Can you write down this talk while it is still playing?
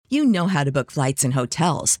You know how to book flights and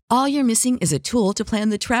hotels. All you're missing is a tool to plan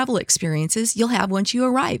the travel experiences you'll have once you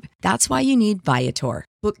arrive. That's why you need Viator.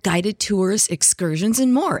 Book guided tours, excursions,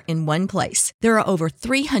 and more in one place. There are over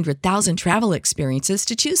 300,000 travel experiences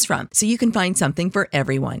to choose from, so you can find something for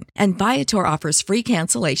everyone. And Viator offers free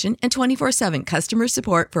cancellation and 24/7 customer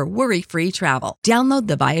support for worry-free travel. Download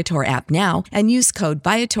the Viator app now and use code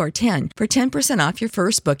Viator10 for 10% off your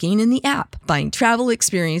first booking in the app. Find travel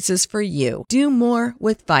experiences for you. Do more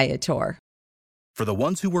with Viator. For the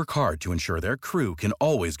ones who work hard to ensure their crew can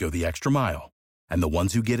always go the extra mile, and the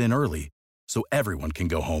ones who get in early so everyone can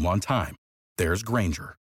go home on time, there's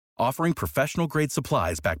Grainger, offering professional-grade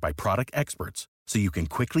supplies backed by product experts so you can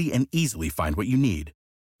quickly and easily find what you need.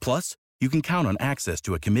 Plus, you can count on access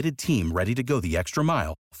to a committed team ready to go the extra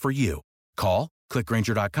mile for you. Call, click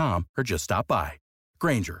Grainger.com, or just stop by.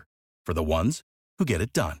 Grainger, for the ones who get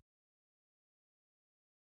it done.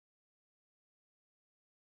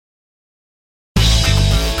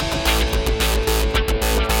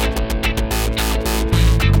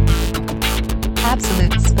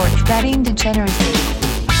 Absolute sports betting degeneracy.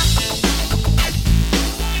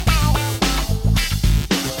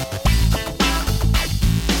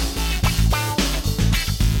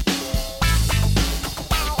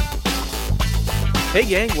 Hey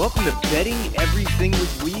gang, welcome to Betting Everything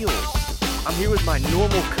with Wheels. I'm here with my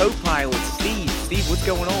normal co-pilot, Steve. Steve, what's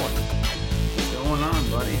going on? What's going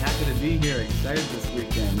on, buddy? Happy to be here. Excited this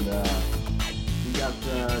weekend. We got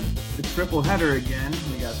the triple header again.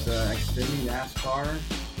 We got Xfinity, NASCAR,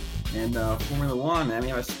 and Formula One. And we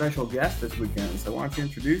have a special guest this weekend. So why don't you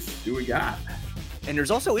introduce who we got? And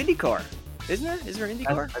there's also IndyCar, isn't there? Is there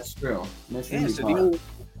IndyCar? That's true. Yeah, so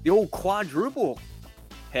the old quadruple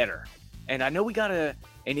header. And I know we got an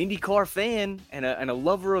IndyCar fan and a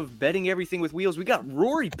lover of betting everything with wheels. We got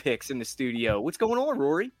Rory Picks in the studio. What's going on,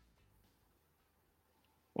 Rory?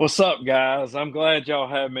 What's up, guys? I'm glad y'all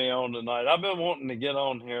had me on tonight. I've been wanting to get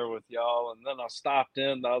on here with y'all, and then I stopped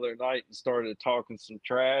in the other night and started talking some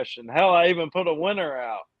trash. And hell, I even put a winner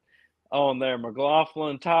out on there,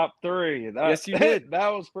 McLaughlin top 3. Yes, you did. That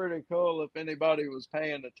was pretty cool if anybody was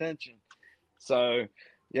paying attention. So,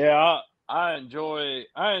 yeah, I enjoy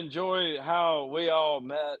how we all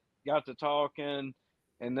met, got to talking,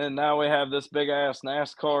 and then now we have this big ass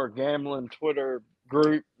NASCAR gambling Twitter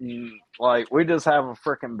group, and like we just have a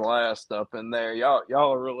freaking blast up in there. Y'all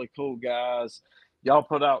are really cool guys. Y'all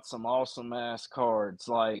put out some awesome ass cards.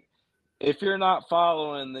 Like, if you're not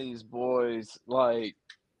following these boys, like,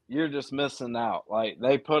 you're just missing out. Like,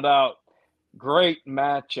 they put out great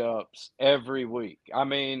matchups every week. I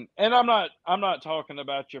mean, and I'm not talking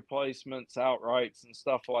about your placements, outrights, and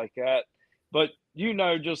stuff like that, but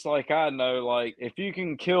just like I know, like, if you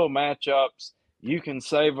can kill matchups, you can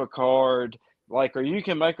save a card, like, or you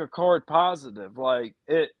can make a card positive. Like,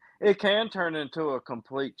 it can turn into a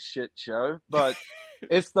complete shit show, but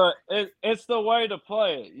it's the way to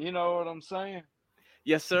play it. You know what I'm saying?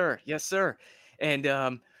 Yes, sir. Yes, sir.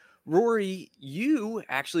 And Rory, you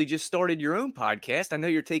actually just started your own podcast. I know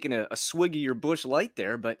you're taking a swig of your Busch Light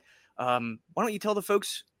there, but why don't you tell the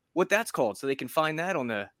folks what that's called so they can find that when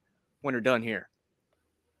they're done here?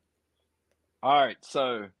 All right,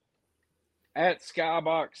 so at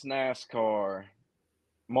Skybox NASCAR,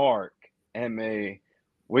 Mark and me,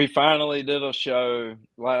 we finally did a show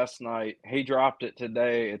last night. He dropped it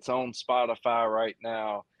today. It's on Spotify right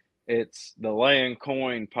now. It's the Laying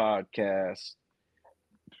Coin podcast.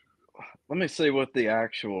 Let me see what the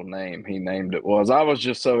actual name he named it was. I was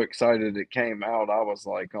just so excited it came out. I was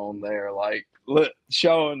like on there, like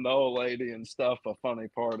showing the old lady and stuff. A funny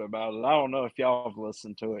part about it. I don't know if y'all have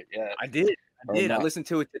listened to it yet. I did. I listened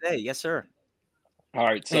to it today. Yes, sir. All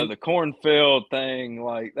right. So the cornfield thing,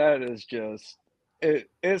 like, that is just,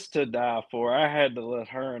 it's to die for. I had to let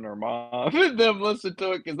her and her mom and them listen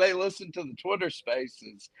to it because they listened to the Twitter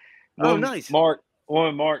spaces. Oh, nice.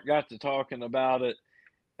 When Mark got to talking about it,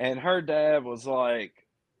 and her dad was like,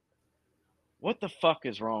 "What the fuck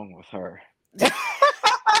is wrong with her?"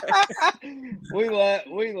 we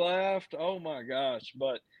laughed. Oh my gosh.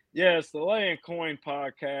 But yes, the Laying Coin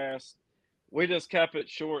podcast. We just kept it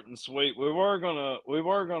short and sweet. We were gonna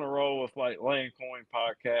roll with like Laying Coin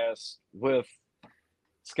podcast with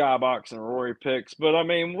Skybox and Rory Picks, but I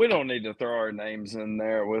mean, we don't need to throw our names in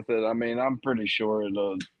there with it. I mean, I'm pretty sure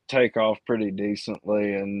it'll take off pretty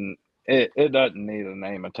decently, and it doesn't need a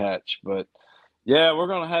name attached. But yeah, we're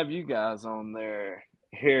gonna have you guys on there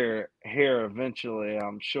here eventually,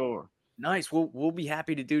 I'm sure. Nice. We'll be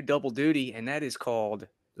happy to do double duty, and that is called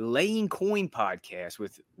Laying Coin Podcast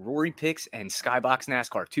with Rory Picks and Skybox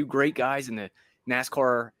NASCAR. Two great guys in the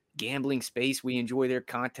NASCAR gambling space. We enjoy their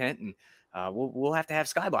content, and We'll have to have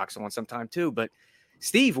Skybox on sometime too. But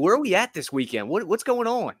Steve, where are we at this weekend? What's going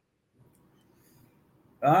on?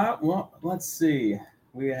 Well, let's see.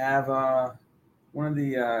 We have one of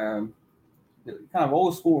the kind of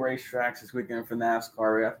old school racetracks this weekend for NASCAR.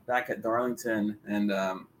 We're back at Darlington, and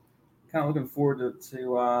kind of looking forward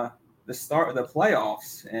to the start of the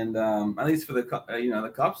playoffs, and at least for the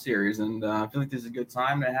the Cup Series. And I feel like this is a good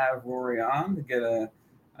time to have Rory on to get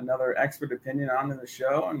another expert opinion on the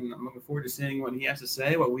show, and I'm looking forward to seeing what he has to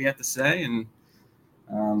say, what we have to say, and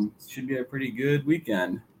it should be a pretty good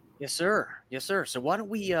weekend. Yes, sir. Yes, sir. So why don't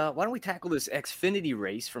we tackle this Xfinity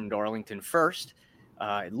race from Darlington first?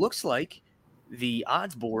 It looks like the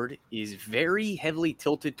odds board is very heavily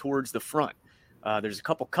tilted towards the front. There's a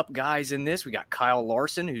couple Cup guys in this. We got Kyle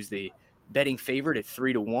Larson, who's the betting favorite at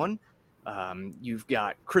 3-1. You've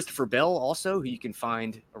got Christopher Bell also, who you can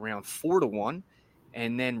find around 4-1.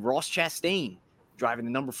 And then Ross Chastain, driving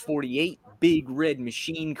the number 48 big red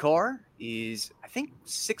machine car, is I think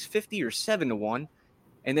 650 or 7-1.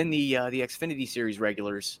 And then the Xfinity Series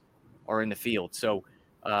regulars are in the field. So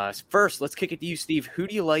first, let's kick it to you, Steve. Who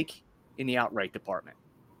do you like in the outright department?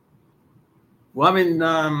 Well, I mean,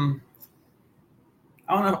 I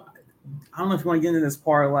don't know if you want to get into this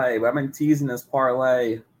parlay, but I've been teasing this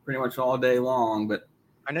parlay pretty much all day long. But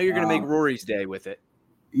I know you're going to make Rory's day with it.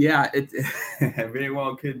 Yeah, it very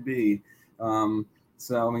well could be.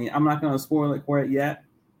 So, I mean, I'm not going to spoil it for it yet,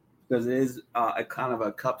 because it is a kind of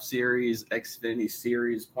a Cup Series, Xfinity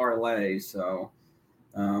Series parlay. So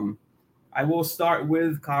I will start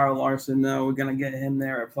with Kyle Larson, though. We're going to get him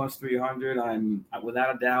there at plus 300. I'm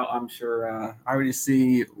without a doubt, I'm sure I already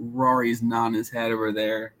see Rory's nodding his head over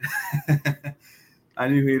there. I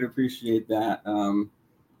knew he'd appreciate that.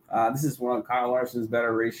 This is one of Kyle Larson's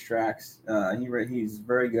better racetracks. He's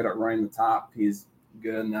very good at running the top. He's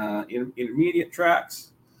good in intermediate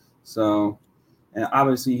tracks. So, and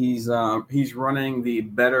obviously he's running the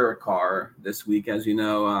better car this week. As you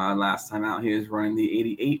know, last time out he was running the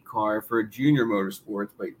 88 car for Junior Motorsports,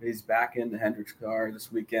 but he's back in the Hendricks car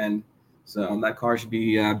this weekend. So that car should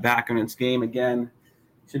be back in its game again.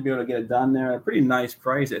 Should be able to get it done there. A pretty nice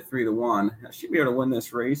price at 3-1. I should be able to win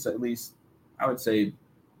this race at least, I would say,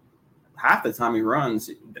 half the time he runs.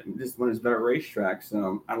 Just one of his better racetracks.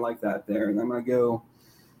 So I like that there. And I'm going to go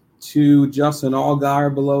to Justin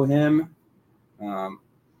Allgaier below him.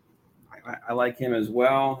 I like him as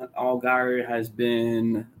well. Allgaier has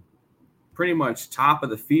been pretty much top of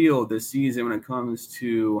the field this season when it comes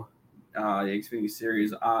to the Xfinity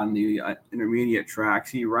Series on the intermediate tracks.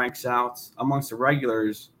 He ranks out amongst the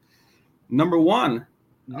regulars number one.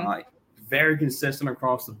 Mm-hmm. Very consistent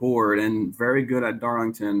across the board and very good at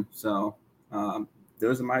Darlington. So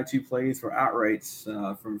those are my two plays for outrights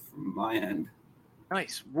from my end.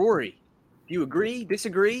 Nice. Rory, do you agree,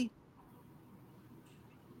 disagree?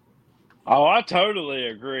 Oh, I totally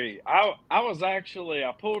agree. I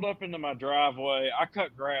pulled up into my driveway. I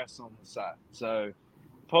cut grass on the side. So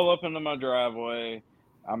pull up into my driveway.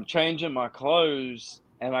 I'm changing my clothes,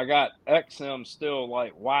 and I got XM still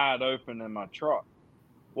like wide open in my truck.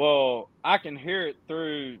 Well, I can hear it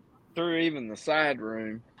through even the side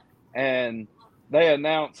room, and they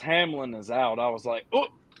announced Hamlin is out. I was like, oh,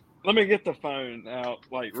 let me get the phone out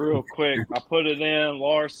like real quick. I put it in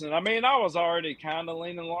Larson. I mean, I was already kind of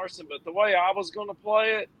leaning Larson, but the way I was going to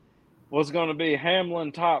play it was going to be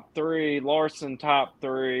Hamlin top 3, Larson top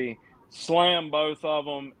 3, slam both of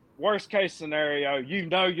them. Worst case scenario,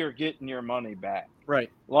 you're getting your money back. Right.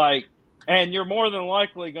 And you're more than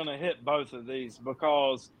likely going to hit both of these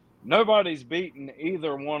because nobody's beaten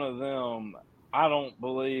either one of them, I don't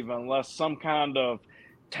believe, unless some kind of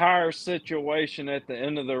tire situation at the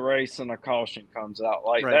end of the race and a caution comes out.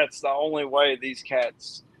 Right. That's the only way these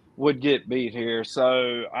cats would get beat here.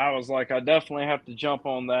 So I was like, I definitely have to jump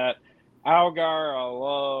on that. Allgaier, I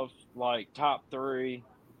love, top 3.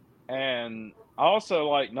 And I also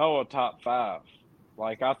like Noah top 5.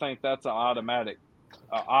 I think that's an automatic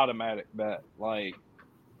bet,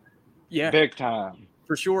 big time.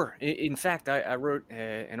 For sure. In fact, I wrote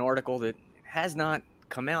an article that has not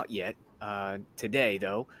come out yet today,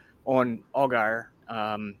 though, on Allgaier,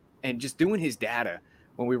 and just doing his data.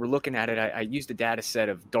 When we were looking at it, I used a data set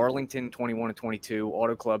of Darlington 21-22,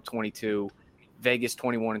 Auto Club 22, Vegas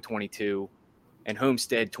 21-22, and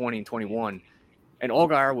Homestead 20-21. And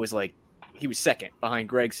Allgaier was he was second behind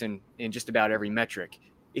Gragson in just about every metric.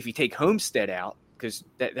 If you take Homestead out, because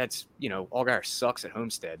that's Allgaier sucks at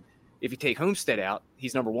Homestead. If you take Homestead out,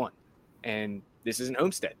 he's number 1, and this isn't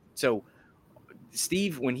Homestead. So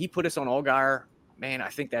Steve, when he put us on Allgaier, man, I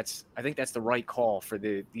think that's the right call for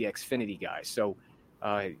the Xfinity guys. So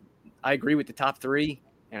I agree with the top 3.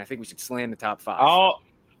 and I think we should slam the top 5.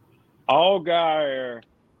 Allgaier,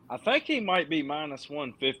 I think he might be minus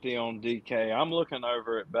 150 on DK. I'm looking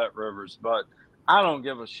over at Bet Rivers, but I don't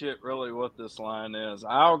give a shit really what this line is.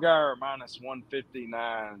 Allgaier minus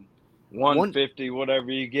 159, 150,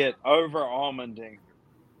 whatever you get over Allmendinger.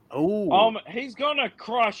 Oh, He's gonna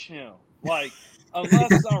crush him. Like,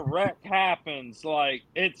 unless a wreck happens, like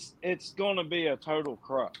it's gonna be a total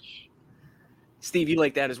crush. Steve, you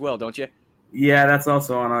like that as well, don't you? Yeah, that's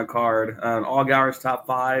also on our card. Allgaier's top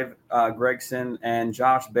 5, Gregson, and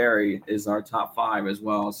Josh Berry is our top 5 as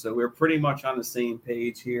well. So we're pretty much on the same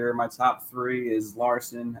page here. My top 3 is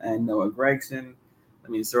Larson and Noah Gregson. I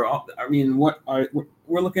mean,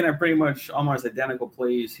 we're looking at pretty much almost identical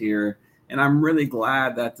plays here. And I'm really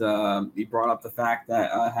glad that he brought up the fact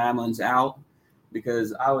that Hamlin's out,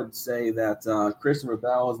 because I would say that Christopher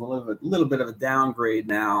Bell is a little bit of a downgrade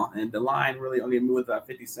now, and the line really only moved about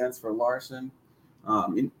 50 cents for Larson.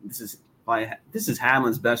 This is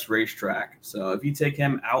Hamlin's best racetrack. So if you take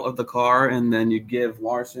him out of the car and then you give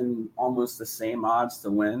Larson almost the same odds to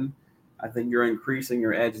win, I think you're increasing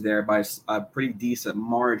your edge there by a pretty decent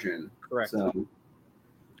margin. Correct. So,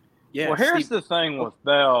 yeah. Well, here's the thing with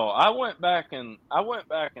Bell. I went back and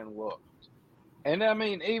looked. And I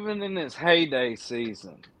mean, even in his heyday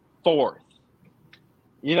season, 4th.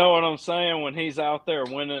 You know what I'm saying? When he's out there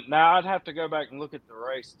winning. Now, I'd have to go back and look at the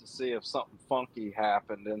race to see if something funky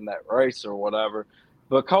happened in that race or whatever.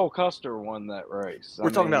 But Cole Custer won that race. We're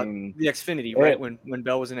talking about the Xfinity, right? When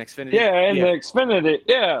Bell was in Xfinity. Yeah, the Xfinity.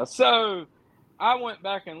 Yeah. So I went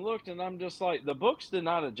back and looked, and I'm just like, the books did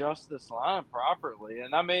not adjust this line properly.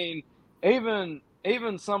 And I mean, even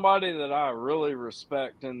somebody that I really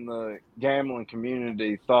respect in the gambling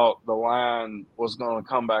community thought the line was going to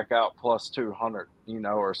come back out plus 200,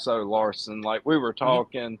 or so Larson. Like we were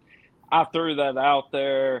talking, I threw that out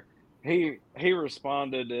there. He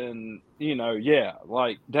responded and, yeah,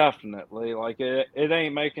 like definitely. Like it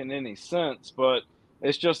ain't making any sense, but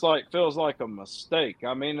it's just like feels like a mistake.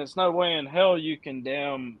 I mean, it's no way in hell you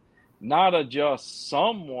can not adjust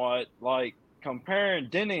somewhat, like comparing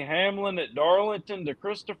Denny Hamlin at Darlington to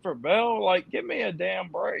Christopher Bell. Like, give me a damn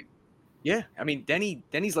break. Yeah, I mean,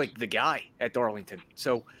 Denny's like the guy at Darlington.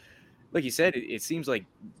 So, like you said, it seems like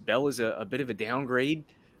Bell is a bit of a downgrade.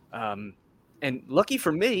 And lucky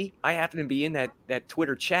for me, I happened to be in that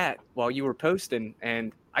Twitter chat while you were posting,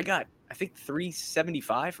 and I got, I think,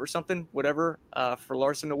 375 or something, whatever, for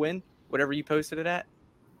Larson to win, whatever you posted it at.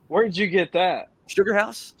 Where did you get that? Sugar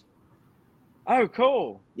House. Oh,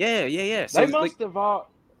 cool. Yeah. So they must have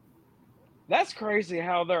all. That's crazy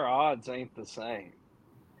how their odds ain't the same.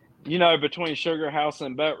 Between Sugar House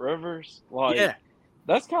and Bet Rivers. Like, yeah.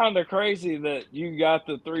 That's kind of crazy that you got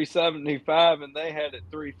the 375 and they had it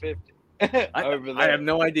 350 over there. I have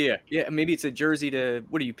no idea. Yeah, maybe it's a jersey to,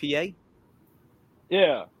 what are you, PA?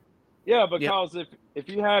 Yeah. Yeah, because if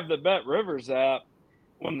you have the Bet Rivers app,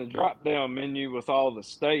 when the drop-down menu with all the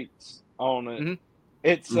states on it,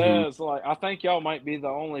 it says, like, I think y'all might be the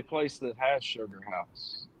only place that has Sugar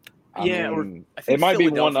House. I mean, or I think it might be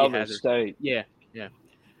one Philadelphia other state. Yeah.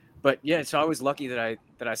 But yeah, so I was lucky that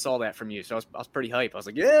I saw that from you. So I was pretty hyped. I was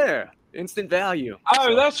like, yeah, instant value. Oh,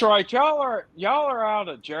 so, that's right. Y'all are out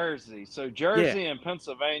of Jersey. So Jersey and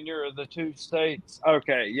Pennsylvania are the 2 states.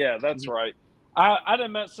 Okay, yeah, that's right. I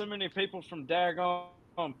done met so many people from daggone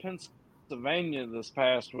Pennsylvania this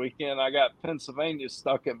past weekend. I got Pennsylvania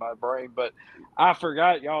stuck in my brain, but I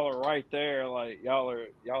forgot y'all are right there. Like y'all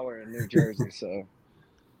are in New Jersey. So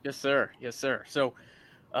yes, sir. So,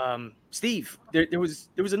 Steve, there was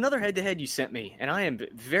another head-to-head you sent me, and I am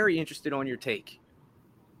very interested on your take.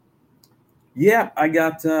 Yeah, I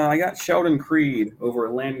got Sheldon Creed over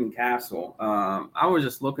at Landon Castle. I was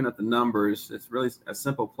just looking at the numbers. It's really a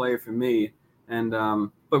simple play for me, and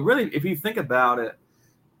but really, if you think about it,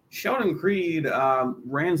 Sheldon Creed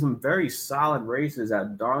ran some very solid races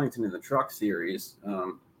at Darlington in the Truck Series.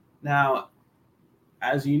 Now,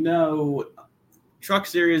 as you know, Truck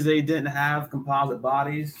Series, they didn't have composite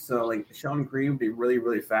bodies, so like Sheldon Creed would be really,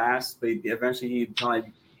 really fast, but eventually he'd kind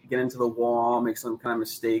of get into the wall, make some kind of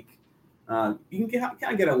mistake. You can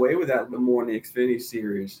kind of get away with that a little bit more in the Xfinity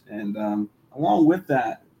Series. And along with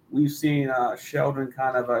that, we've seen Sheldon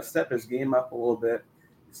kind of step his game up a little bit.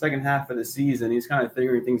 Second half of the season, he's kind of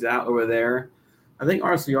figuring things out over there. I think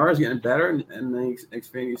RCR is getting better in the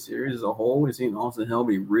Xfinity Series as a whole. We've seen Austin Hill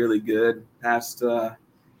be really good past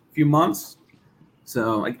few months.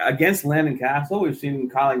 So against Landon Castle, we've seen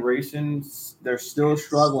Colleague Racing. They're still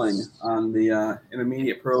struggling on the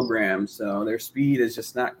intermediate program. So their speed is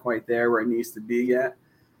just not quite there where it needs to be yet.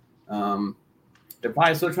 they're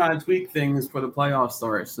probably still trying to tweak things for the playoff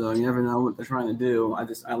start, so you never know what they're trying to do.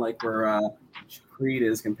 I like where Creed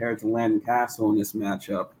is compared to Landon Castle in this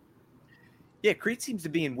matchup. Yeah, Creed seems to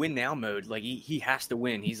be in win now mode. Like he has to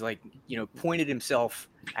win. He's like, pointed himself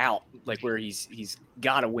out like where he's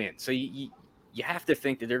got to win. So you have to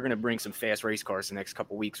think that they're going to bring some fast race cars the next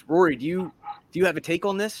couple of weeks. Rory, do you have a take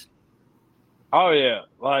on this? Oh yeah,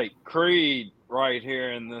 like Creed right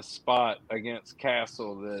here in this spot against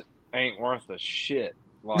Castle that ain't worth a shit.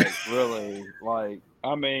 Like really, like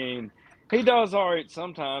I mean, he does all right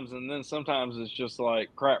sometimes, and then sometimes it's just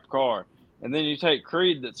like crap car. And then you take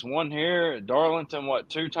Creed that's won here at Darlington,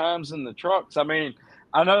 2 times in the trucks. I mean,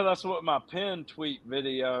 I know that's what my pin tweet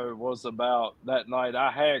video was about that night. I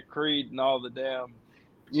had Creed and all the damn,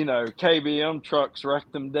 KBM trucks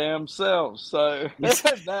wrecked them damn selves. So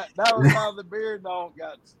that was how the beer dog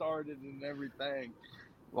got started and everything.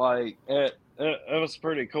 Like it was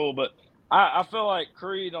pretty cool. But I feel like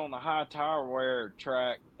Creed on the high tire wear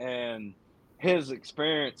track and his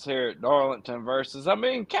experience here at Darlington versus,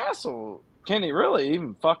 Castle, can he really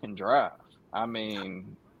even fucking drive? I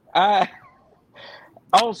mean, on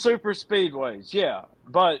super speedways, yeah.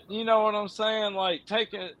 But you know what I'm saying? Like,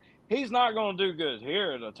 he's not going to do good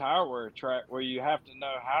here at a tire wear track where you have to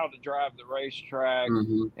know how to drive the racetrack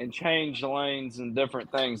and change lanes and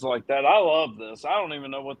different things like that. I love this. I don't even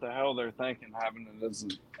know what the hell they're thinking having it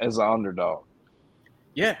as an underdog.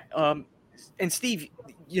 Yeah. And Steve,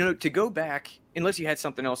 to go back, unless you had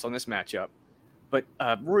something else on this matchup, but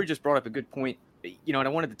Rory just brought up a good point, and I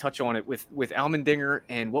wanted to touch on it with Allmendinger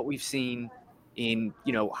and what we've seen in,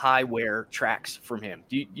 high wear tracks from him.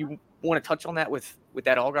 Do you want to touch on that with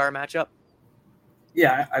that Allgaier matchup?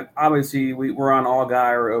 Yeah, obviously we're on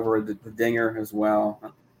Allgaier over the Dinger as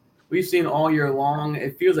well. We've seen all year long,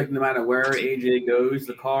 it feels like no matter where AJ goes,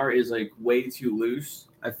 the car is like way too loose.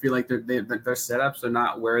 I feel like their setups are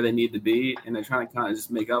not where they need to be, and they're trying to kind of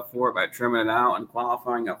just make up for it by trimming it out and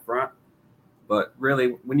qualifying up front. But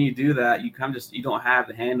really, when you do that, you don't have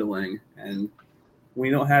the handling, and when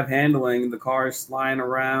you don't have handling, the car is flying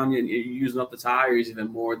around and you're using up the tires even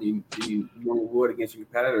more than you would against your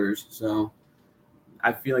competitors. So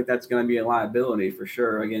I feel like that's going to be a liability for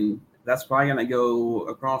sure. Again, that's probably going to go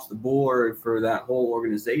across the board for that whole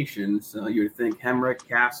organization. So you would think Hemrick,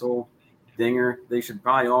 Castle, Dinger, they should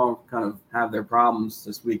probably all kind of have their problems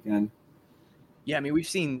this weekend. Yeah, I mean, we've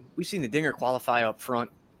seen the Dinger qualify up front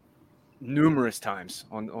numerous times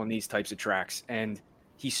on these types of tracks, and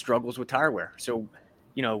he struggles with tire wear. So,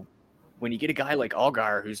 when you get a guy like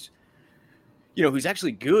Allgaier who's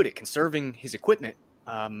actually good at conserving his equipment,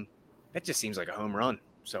 that just seems like a home run.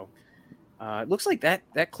 So it looks like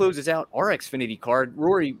that closes out our Xfinity card.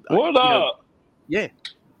 Rory, what up? Yeah.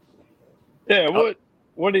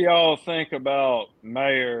 What do y'all think about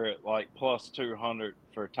Mayer at like plus 200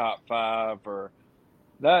 for top 5, or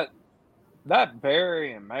that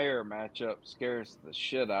Barry and Mayer matchup scares the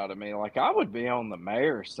shit out of me. Like, I would be on the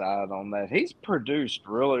Mayer side on that. He's produced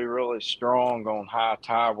really, really strong on high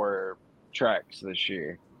tire wear tracks this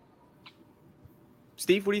year.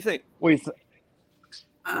 Steve, what do you think?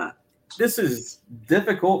 This is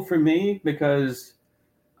difficult for me because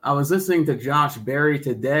I was listening to Josh Berry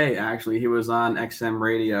today. Actually, he was on XM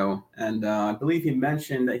Radio, and I believe he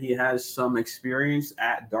mentioned that he has some experience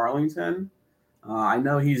at Darlington. I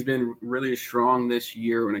know he's been really strong this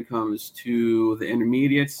year when it comes to the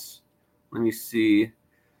intermediates. Let me see.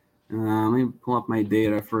 Let me pull up my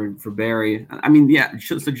data for Barry. I mean, yeah,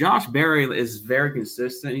 so Josh Berry is very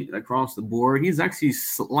consistent across the board. He's actually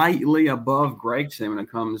slightly above Gregson when it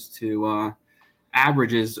comes to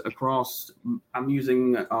averages across. I'm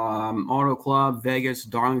using Auto Club, Vegas,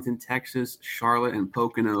 Darlington, Texas, Charlotte, and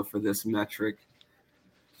Pocono for this metric.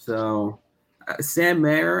 So Sam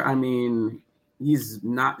Mayer, I mean, he's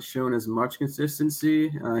not shown as much consistency.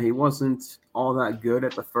 He wasn't all that good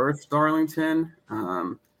at the first Darlington.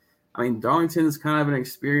 I mean, Darlington is kind of an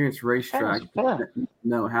experienced racetrack.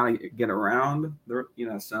 Know how to get around,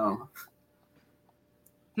 so.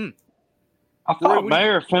 I thought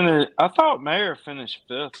Mayer finished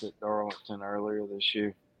 5th at Darlington earlier this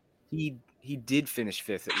year. He did finish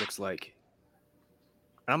 5th. It looks like.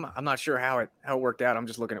 I'm not sure how it worked out. I'm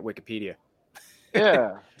just looking at Wikipedia.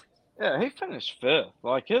 Yeah, he finished 5th.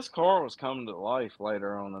 Like, his car was coming to life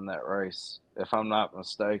later on in that race, if I'm not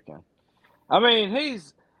mistaken. I mean,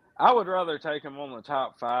 I would rather take him on the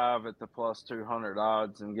top 5 at the plus 200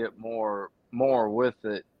 odds and get more with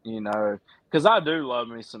it, because I do love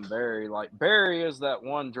me some Barry. Like, Barry is that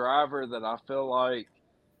one driver that I feel like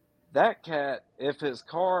that cat, if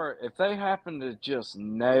they happen to just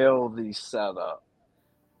nail the setup,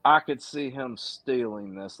 I could see him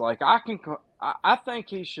stealing this. Like, I I think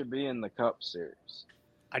he should be in the Cup Series.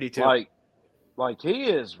 I do too. Like he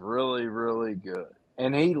is really, really good,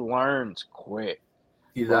 and he learns quick.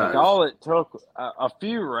 He Like does. all it took a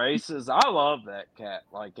few races. I love that cat.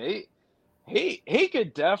 Like he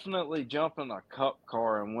could definitely jump in a Cup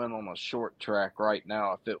car and win on a short track right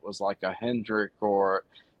now if it was like a Hendrick or,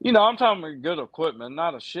 I'm talking about good equipment,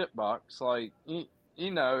 not a shit box. Like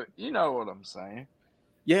you know what I'm saying.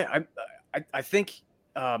 Yeah, I think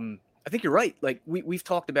you're right. Like we've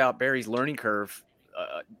talked about Barry's learning curve,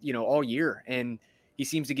 all year, and he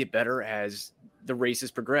seems to get better as the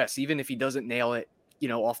races progress. Even if he doesn't nail it,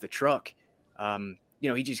 off the truck,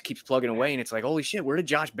 he just keeps plugging away, and it's like, holy shit, where did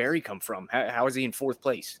Josh Berry come from? How is he in fourth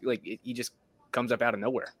place? Like he just comes up out of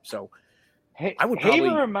nowhere. So I would probably.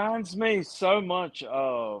 He reminds me so much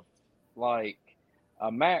of like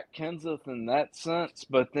a Matt Kenseth in that sense,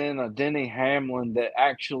 but then a Denny Hamlin that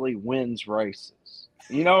actually wins races.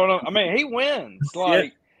 You know what I mean? He wins.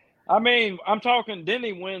 Like, I mean, I'm talking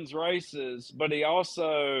Denny wins races, but he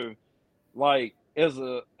also like is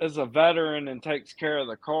a veteran and takes care of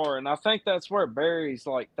the car. And I think that's where Barry's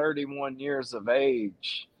like 31 years of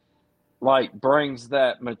age, like brings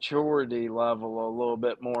that maturity level a little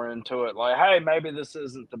bit more into it. Like, hey, maybe this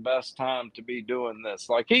isn't the best time to be doing this.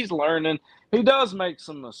 Like he's learning. He does make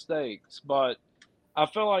some mistakes, but I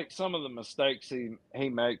feel like some of the mistakes he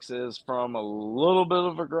makes is from a little bit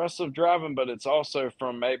of aggressive driving, but it's also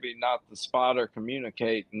from maybe not the spotter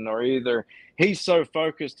communicating, or either he's so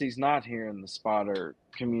focused he's not hearing the spotter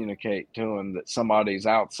communicate to him that somebody's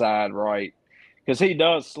outside right. Because he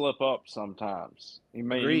does slip up sometimes. You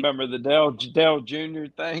remember the Dale Jr.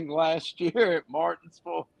 thing last year at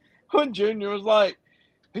Martinsville when Jr. was like,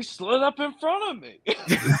 he slid up in front of me. And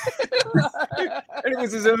it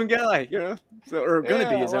was his own guy, or going to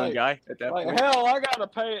be his own guy at that point. Hell, I gotta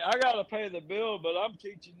pay the bill, but I'm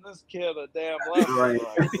teaching this kid a damn lesson. Right.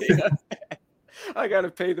 Yeah. I gotta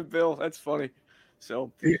pay the bill. That's funny.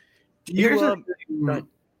 So here's the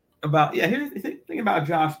thing about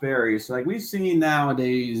Josh Berry. So like we've seen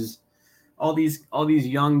nowadays, all these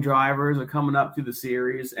young drivers are coming up through the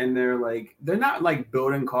series, and they're not like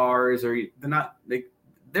building cars, or they're not like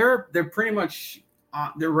they're pretty much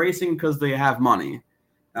they're racing because they have money.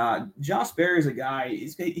 Josh Berry's a guy.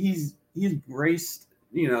 He's raced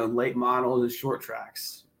late models and short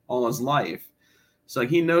tracks all his life, so like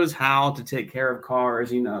he knows how to take care of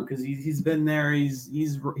cars. Because he's been there.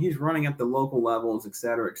 He's running at the local levels, et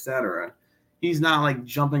cetera, et cetera. He's not like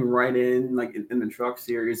jumping right in like in the truck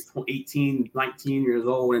series, 18, 19 years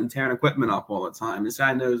old and tearing equipment up all the time. This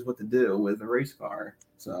guy knows what to do with a race car.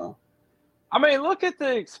 So. I mean, look at the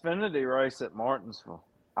Xfinity race at Martinsville.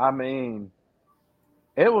 I mean,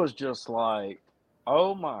 it was just like,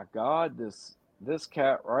 oh my God, this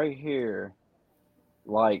cat right here,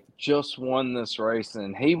 like just won this race,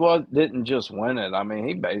 and he didn't just win it. I mean,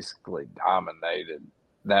 he basically dominated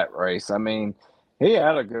that race. I mean, he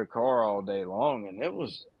had a good car all day long, and it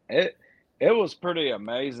was pretty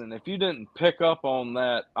amazing. If you didn't pick up on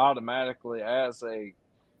that automatically as a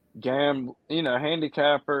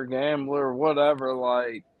handicapper, gambler, whatever,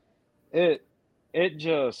 like it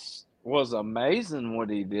just was amazing what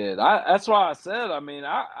he did. That's why I said, I mean,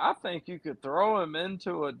 I think you could throw him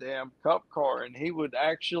into a damn Cup car and he would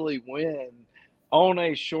actually win on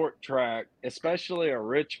a short track, especially a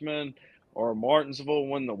Richmond or Martinsville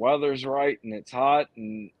when the weather's right and it's hot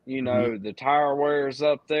and the tire wears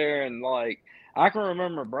up there. And like I can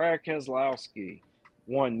remember Brad Keselowski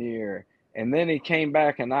one year. And then he came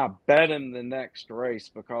back and I bet him the next race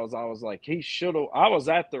because I was like, he should have. I was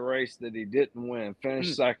at the race that he didn't win,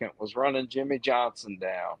 finished second, was running Jimmy Johnson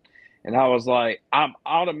down. And I was like, I'm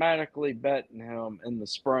automatically betting him in the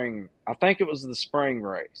spring. I think it was the spring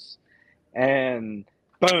race. And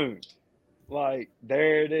boom, like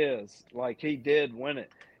there it is. Like he did win it.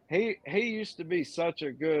 He used to be such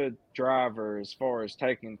a good driver as far as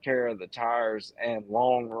taking care of the tires and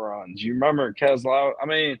long runs. You remember Keselowski? I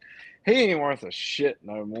mean, he ain't worth a shit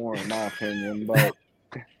no more, in my opinion. But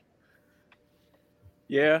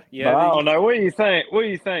yeah. But I don't know. What do you think? What do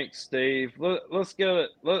you think, Steve? Let's get it.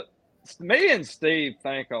 Me and Steve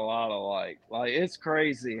think a lot alike. Like it's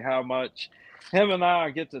crazy how much him and I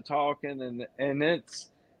get to talking, and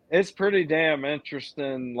it's pretty damn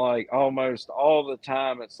interesting. Like almost all the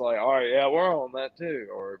time, it's like, all right, yeah, we're on that too,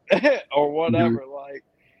 or or whatever. Mm-hmm.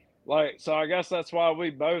 Like so. I guess that's why we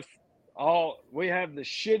both. We have the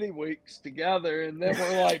shitty weeks together, and then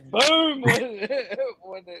we're like, boom,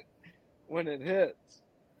 when it hits.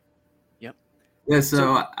 Yep. Yeah.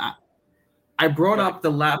 So I brought up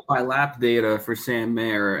the lap by lap data for Sam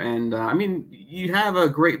Mayer, and I mean, you have a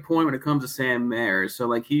great point when it comes to Sam Mayer. So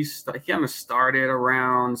like he kind of started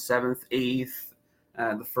around 7th,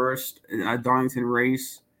 8th, the first Darlington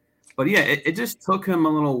race, but yeah, it just took him a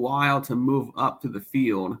little while to move up to the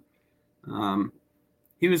field.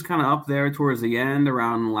 He was kind of up there towards the end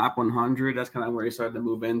around lap 100. That's kind of where he started to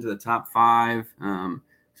move into the top 5.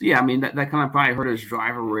 So yeah, I mean that kind of probably hurt his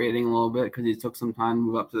driver rating a little bit because he took some time to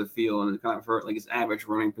move up to the field, and it kind of hurt like his average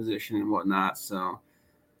running position and whatnot. So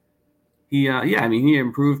he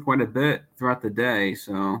improved quite a bit throughout the day.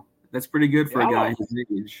 So that's pretty good for a guy his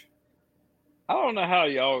age. I don't know how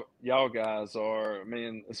y'all guys are. I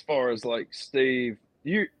mean, as far as like Steve,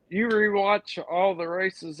 you rewatch all the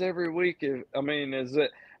races every week. Is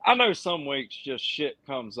it? I know some weeks just shit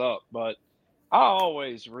comes up, but I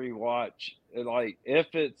always rewatch. Like,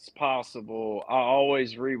 if it's possible, I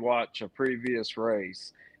always rewatch a previous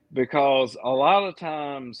race because a lot of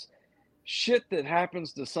times shit that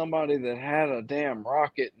happens to somebody that had a damn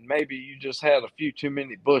rocket and maybe you just had a few too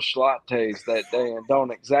many Busch Lattes that day and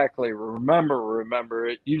don't exactly remember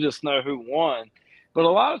it. You just know who won. But a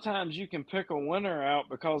lot of times you can pick a winner out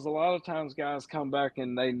because a lot of times guys come back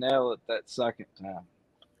and they nail it that second time.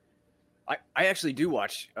 I actually do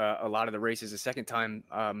watch a lot of the races a second time.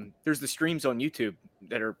 There's the streams on YouTube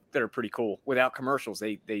that are pretty cool without commercials.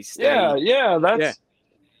 They stay. Yeah.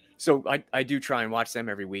 So I do try and watch them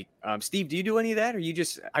every week. Steve, do you do any of that, or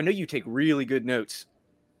I know you take really good notes.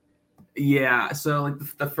 Yeah. So like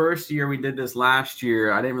the first year we did this last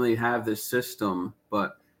year, I didn't really have this system,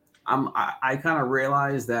 but I kind of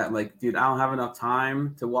realized that like, dude, I don't have enough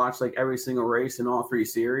time to watch like every single race in all 3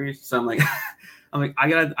 series. So I'm like. I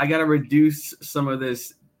gotta reduce some of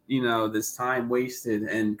this, this time wasted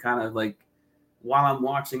and kind of like while I'm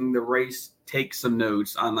watching the race, take some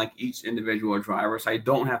notes on like each individual driver. So I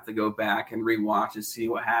don't have to go back and rewatch and see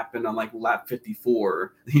what happened on like lap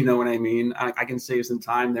 54. You know what I mean? I can save some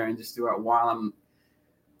time there and just do it while I'm,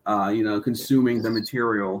 consuming the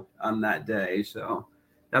material on that day. So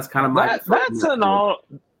that's kind of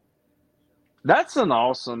that's an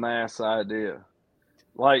awesome ass idea.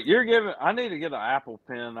 Like I need to get an Apple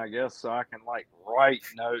Pen, I guess, so I can like write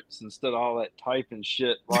notes instead of all that typing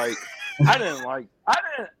shit. Like I didn't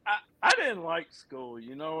like school.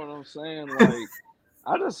 You know what I'm saying? Like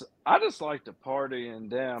I just like to party, and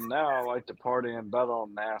damn, now I like to party and bet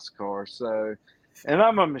on NASCAR. So, and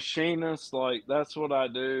I'm a machinist. Like that's what I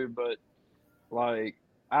do. But like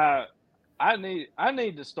I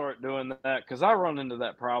need to start doing that because I run into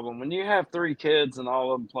that problem when you have 3 kids and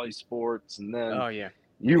all of them play sports, and then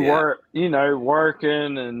work,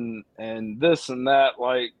 working and this and that.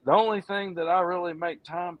 Like the only thing that I really make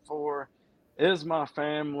time for is my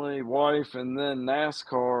family, wife, and then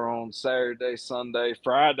NASCAR on Saturday, Sunday,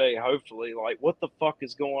 Friday, hopefully. Like what the fuck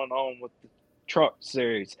is going on with the truck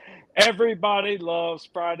series? Everybody loves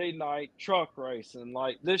Friday night truck racing.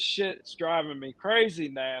 Like this shit's driving me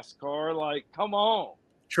crazy, NASCAR. Like, come on.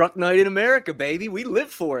 Truck night in America, baby. We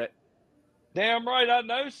live for it. Damn right. I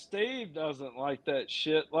know Steve doesn't like that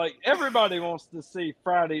shit. Like everybody wants to see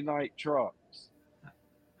Friday night trucks.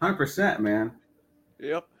 100%, man.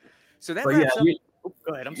 Yep. So that go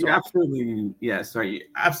ahead. I'm sorry. You're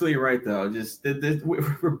absolutely right though. Just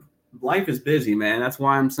life is busy, man. That's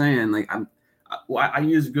why I'm saying like I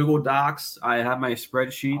use Google Docs. I have my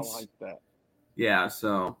spreadsheets. I like that. Yeah,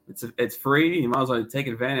 so it's free. You might as well take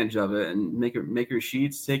advantage of it and make your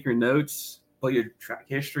sheets, take your notes, put your track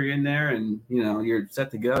history in there, and you're set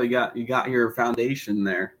to go. You got your foundation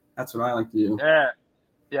there. That's what I like to do.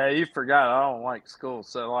 Yeah, you forgot I don't like school,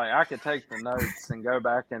 so like I could take the notes and go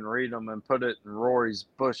back and read them and put it in Rory's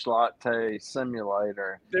Busch Latte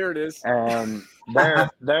simulator. There it is. And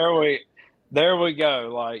there we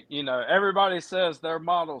go. Like, everybody says their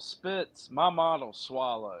model spits, my model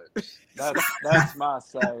swallows. That's my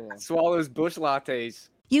saying. Swallows Busch Lattes.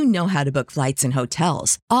 You know how to book flights and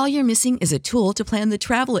hotels. All you're missing is a tool to plan the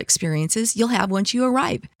travel experiences you'll have once you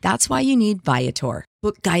arrive. That's why you need Viator.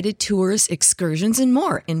 Book guided tours, excursions, and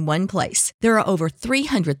more in one place. There are over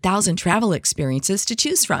 300,000 travel experiences to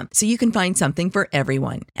choose from, so you can find something for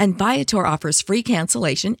everyone. And Viator offers free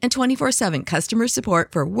cancellation and 24/7 customer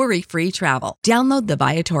support for worry-free travel. Download the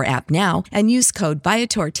Viator app now and use code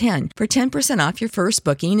Viator10 for 10% off your first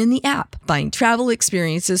booking in the app. Find travel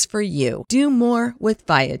experiences for you. Do more with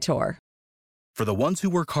Viator. For the ones who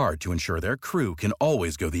work hard to ensure their crew can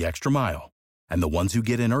always go the extra mile, and the ones who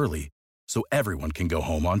get in early so everyone can go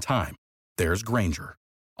home on time, there's Grainger,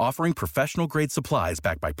 offering professional-grade supplies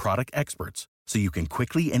backed by product experts so you can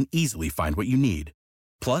quickly and easily find what you need.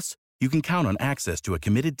 Plus, you can count on access to a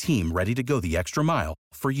committed team ready to go the extra mile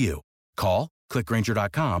for you. Call, click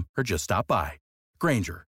Grainger.com, or just stop by.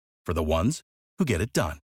 Grainger, for the ones who get it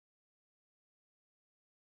done.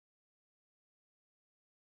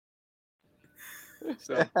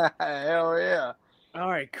 So, hell yeah. all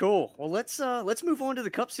right, cool. Well, let's move on to the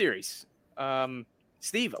Cup Series.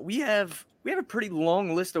 Steve, we have a pretty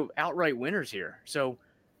long list of outright winners here. So,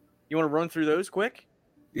 you want to run through those quick?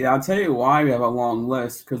 Yeah, I'll tell you why we have a long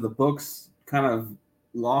list, because the books kind of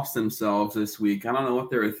lost themselves this week. I don't know what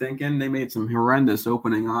they were thinking. They made some horrendous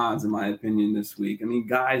opening odds, in my opinion, this week. I mean,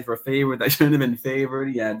 guys were favored that shouldn't have been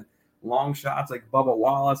favored. You had long shots like Bubba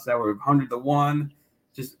Wallace that were 100-1.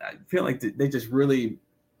 Just, I feel like they just really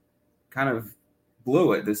kind of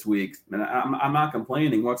blew it this week. And I'm not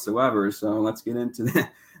complaining whatsoever. So let's get into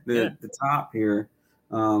the top here.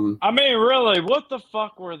 I mean, really, what the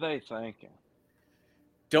fuck were they thinking?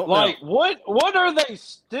 Don't like know. what are they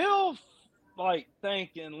still like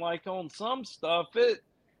thinking? Like on some stuff,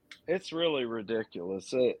 it's really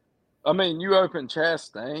ridiculous. I mean, you open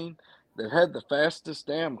Chastain that had the fastest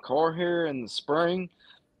damn car here in the spring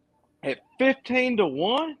at 15-1,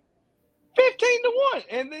 15-1,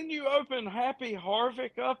 and then you open Happy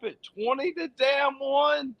Harvick up at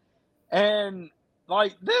 20-1, and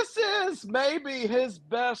like this is maybe his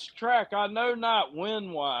best track. I know not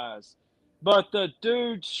win wise. But the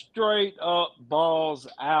dude straight up balls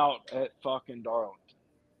out at fucking Darlington.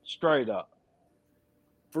 Straight up.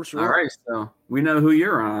 For sure. All right, so we know who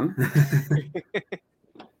you're on.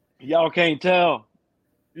 Y'all can't tell.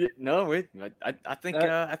 No, I think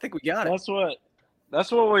we got it.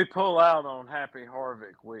 That's what we pull out on Happy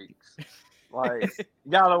Harvick weeks. Like, you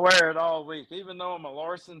gotta wear it all week. Even though I'm a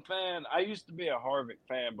Larson fan, I used to be a Harvick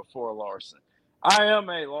fan before Larson. I am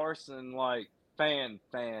a Larson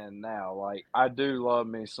fan now. Like, I do love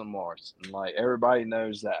me some Larson. Like, everybody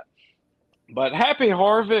knows that. But Happy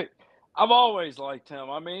Harvick, I've always liked him.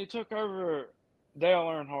 I mean, he took over Dale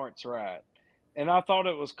Earnhardt's ride. And I thought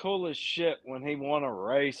it was cool as shit when he won a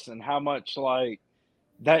race and how much,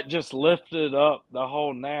 that just lifted up the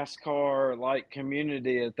whole NASCAR,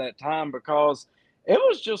 community at that time, because it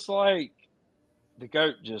was just like the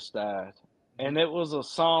GOAT just died. And it was a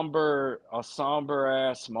somber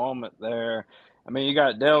ass moment there. I mean, you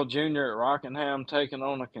got Dale Jr. at Rockingham taking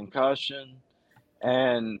on a concussion,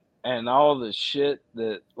 and all the shit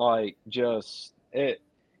that it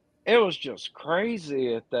was just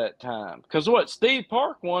crazy at that time. Because Steve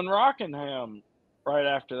Park won Rockingham right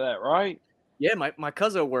after that, right? Yeah, my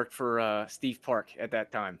cousin worked for Steve Park at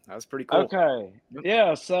that time. That was pretty cool. Okay,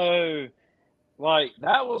 yeah. So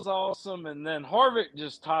that was awesome, and then Harvick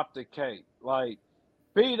just topped the cake.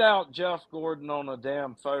 Beat out Jeff Gordon on a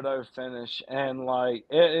damn photo finish, and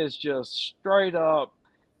it is just straight up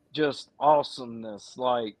just awesomeness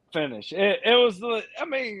finish. It was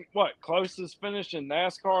closest finish in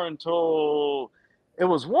NASCAR until it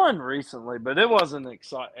was won recently, but it wasn't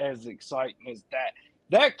as exciting as that.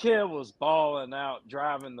 That kid was balling out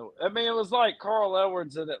driving it was like Carl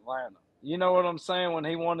Edwards in Atlanta. You know what I'm saying? When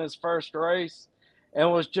he won his first race and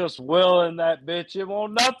was just willing that bitch. It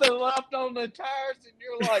won't nothing left on the tires. And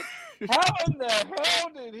you're like, how in the hell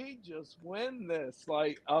did he just win this?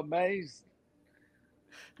 Amazing.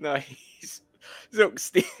 Nice. So,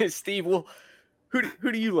 Steve, well,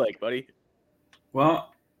 who do you like, buddy?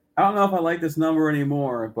 Well, I don't know if I like this number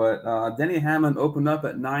anymore, but Denny Hamlin opened up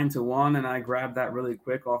at 9-1, and I grabbed that really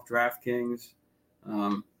quick off DraftKings.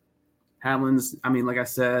 Hamlin's, like I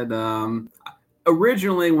said,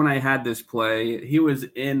 originally when I had this play, he was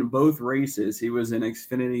in both races. He was in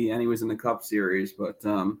Xfinity and he was in the Cup Series, but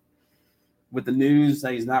with the news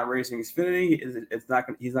that he's not racing Xfinity,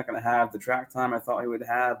 he's not going to have the track time I thought he would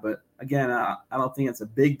have. But again, I don't think it's a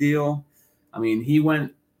big deal. I mean,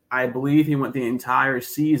 I believe he went the entire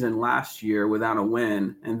season last year without a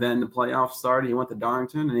win, and then the playoffs started. He went to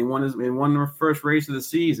Darlington and he won the first race of the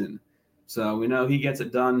season. So we know he gets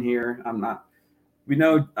it done here. We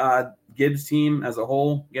know Gibbs' team as a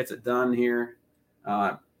whole gets it done here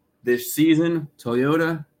this season.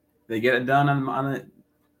 Toyota, they get it done on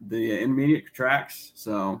the intermediate tracks.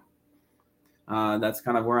 So that's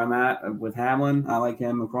kind of where I'm at with Hamlin. I like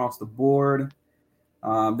him across the board.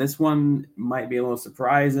 This one might be a little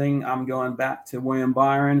surprising. I'm going back to William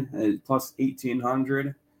Byron at plus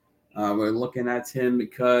 1,800. We're looking at him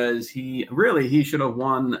because he should have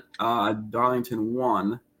won Darlington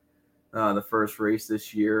 1, the first race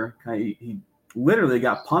this year. He literally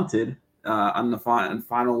got punted on the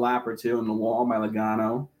final lap or two in the wall by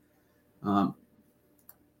Logano.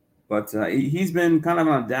 But he's been kind of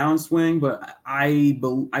on a downswing, but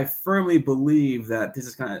I firmly believe that this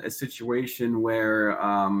is kind of a situation where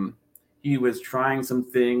he was trying some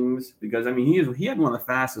things because, I mean, he had one of the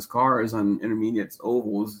fastest cars on intermediate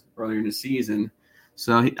ovals earlier in the season.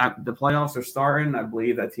 So the playoffs are starting. I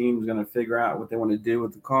believe that team's going to figure out what they want to do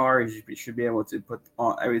with the car. He should be able to put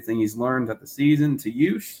everything he's learned at the season to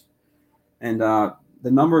use. And the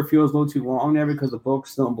number feels a little too long there because the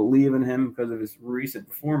books don't believe in him because of his recent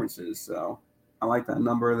performances. So I like that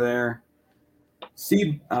number there.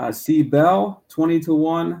 C. Bell,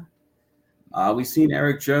 20-1. We've seen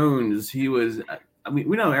Eric Jones. He was. I mean,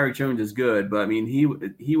 we know Eric Jones is good, but I mean,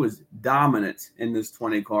 he was dominant in this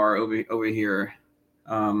 20 car over here.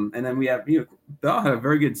 And then we have Bell had a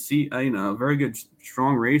very good very good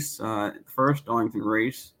strong race first Darlington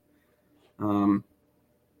race.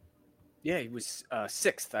 Yeah, he was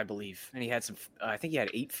sixth, I believe, and he had some. I think he had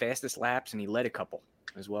 8 fastest laps, and he led a couple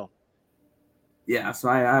as well. Yeah, so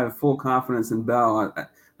I have full confidence in Bell.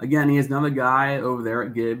 Again, he is another guy over there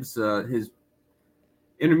at Gibbs. His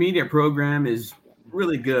intermediate program is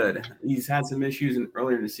really good. He's had some issues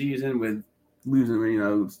earlier in the season with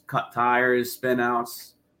losing, cut tires, spin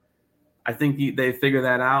outs. I think they figured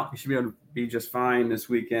that out. He should be able to be just fine this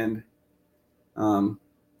weekend. Want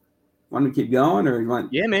to keep going, or you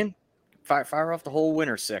want? Yeah, man. Fire off the whole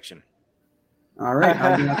winner section. All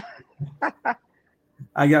right.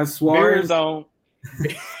 I got Suarez. Daniel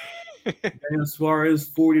Suarez,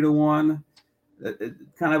 40-1.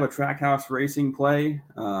 Kind of a Trackhouse Racing play.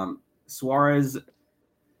 Suarez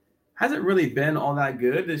hasn't really been all that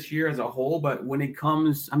good this year as a whole, but when it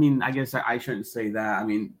comes, I mean, I guess I shouldn't say that. I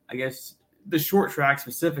mean, I guess the short tracks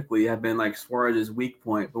specifically have been like Suarez's weak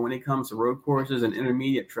point, but when it comes to road courses and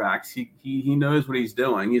intermediate tracks, he knows what he's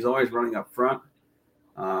doing. He's always running up front.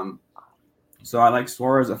 So I like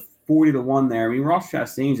Suarez a 40-1 there. I mean, Ross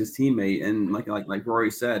Chastain's his teammate, and like Rory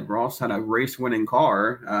said, Ross had a race-winning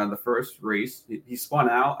car the first race. He spun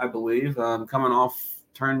out, I believe, coming off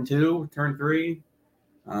turn 2, turn 3.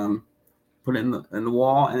 Put it in the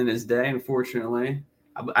wall and his day, unfortunately.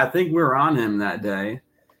 I think we were on him that day,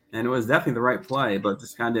 and it was definitely the right play, but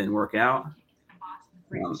just kind of didn't work out.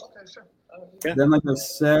 Then, like I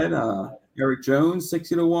said, Eric Jones,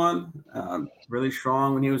 60-1, really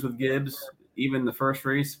strong when he was with Gibbs. Even the first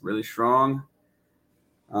race, really strong.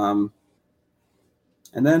 And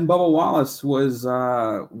then Bubba Wallace was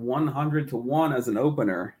 100-1 as an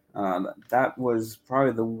opener. That was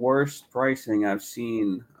probably the worst pricing I've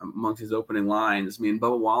seen amongst his opening lines. I mean,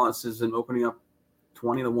 Bubba Wallace has been opening up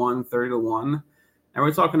 20-1, 30-1. And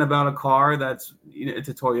we're talking about a car that's, it's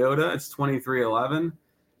a Toyota. It's 2311.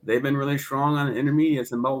 They've been really strong on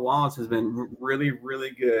intermediates, and Bubba Wallace has been really, really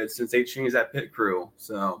good since they changed that pit crew.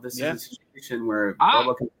 So this is a situation where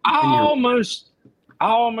Bubba can I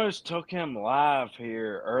almost took him live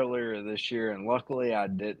here earlier this year, and luckily I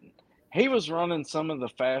didn't. He was running some of the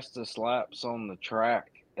fastest laps on the track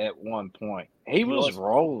at one point. He was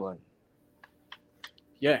rolling.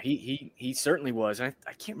 Yeah, he certainly was. I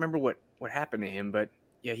can't remember what happened to him, but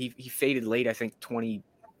yeah, he faded late. I think 20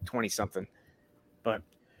 something. But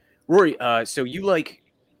Rory, so you like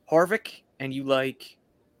Harvick and you like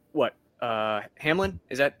what? Hamlin?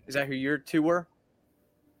 Is that who your two were?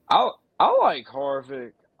 I like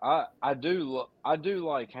Harvick. I do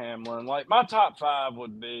like Hamlin. Like my top 5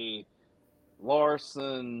 would be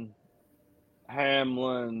Larson,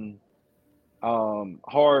 Hamlin,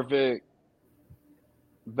 Harvick,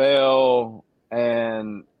 Bell,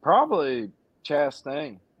 and probably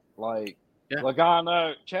Chastain. Like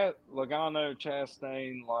Logano,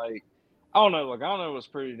 Chastain. Like I don't know. Logano was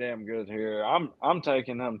pretty damn good here. I'm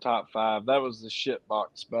taking him top 5. That was the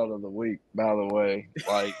shitbox bet of the week, by the way.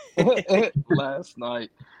 Like last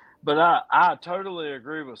night. But I totally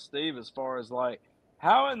agree with Steve as far as like,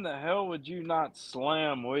 how in the hell would you not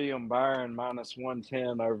slam William Byron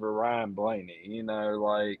 -110 over Ryan Blaney?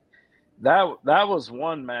 Like that was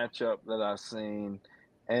one matchup that I seen.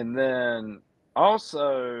 And then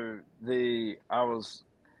also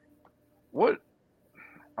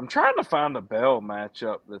I'm trying to find a Bell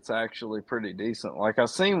matchup that's actually pretty decent. Like I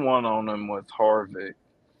seen one on him with Harvick,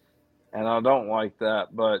 and I don't like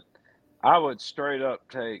that, but I would straight up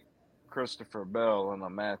take Christopher Bell in a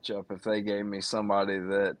matchup if they gave me somebody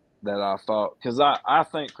that I thought, because I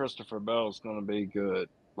think Christopher Bell is going to be good.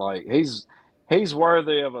 Like he's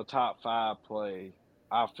worthy of a top 5 play,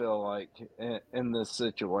 I feel like, in this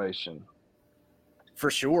situation. For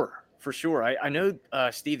sure. I know,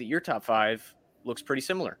 Steve, that your top 5 looks pretty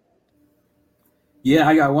similar. Yeah,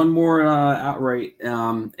 I got one more outright.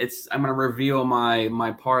 I'm going to reveal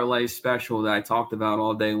my parlay special that I talked about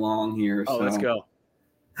all day long here. Oh, so. Let's go.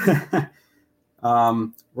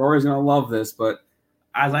 Rory's going to love this, but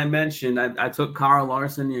as I mentioned, I took Kyle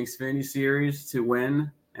Larson in the Xfinity Series to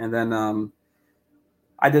win. And then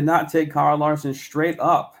I did not take Kyle Larson straight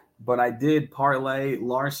up, but I did parlay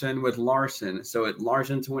Larson with Larson. So it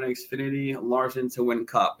Larson to win Xfinity, Larson to win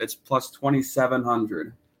Cup. It's plus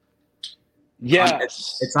 2,700.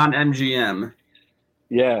 Yes. It's on MGM.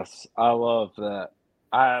 Yes, I love that.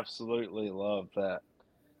 I absolutely love that.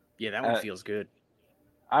 Yeah, that one feels good.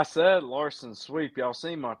 I said Larson sweep. Y'all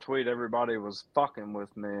seen my tweet. Everybody was fucking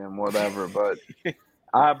with me and whatever, but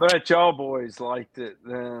I bet y'all boys liked it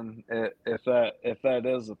then if that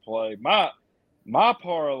is a play. My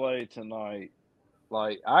parlay tonight,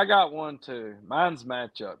 like I got one too. Mine's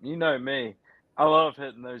matchup. You know me. I love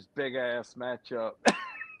hitting those big ass matchup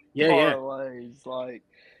parlays. Like,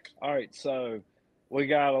 all right, so we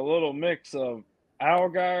got a little mix of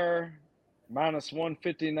Allgaier minus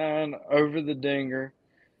 159 over the Dinger.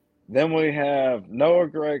 Then we have Noah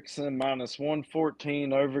Gragson minus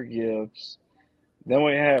 114 over Gibbs. Then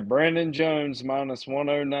we have Brandon Jones minus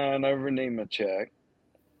 109 over Nemechek.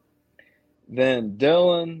 Then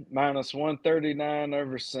Dillon minus 139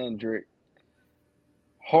 over Cindric.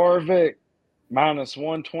 Harvick minus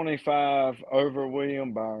 125 over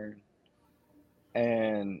William Byron.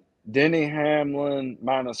 And Denny Hamlin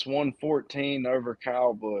minus 114 over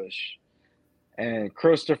Kyle Busch. And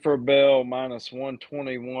Christopher Bell minus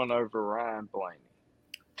 121 over Ryan Blaney.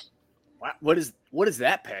 Wow. What does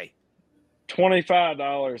that pay?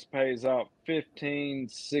 $25 pays out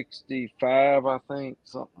 $15.65, I think,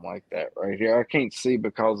 something like that right here. I can't see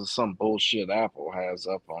because of some bullshit Apple has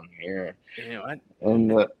up on here. You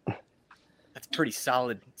know, That's pretty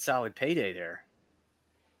solid payday there.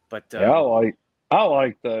 But yeah, I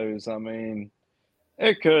like those. I mean,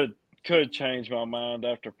 it could change my mind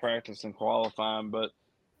after practice and qualifying, but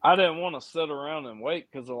I didn't want to sit around and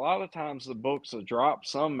wait because a lot of times the books will drop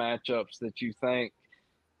some matchups that you think,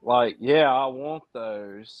 like, yeah, I want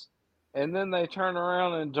those. And then they turn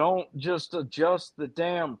around and don't just adjust the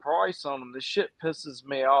damn price on them. The shit pisses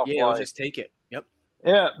me off. Yeah, I'll just take it. Yep.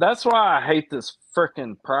 Yeah, that's why I hate this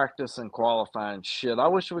freaking practice and qualifying shit. I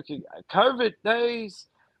wish we could. COVID days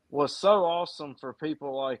was so awesome for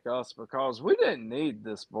people like us because we didn't need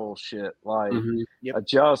this bullshit, like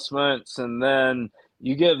adjustments, and then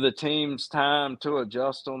you give the teams time to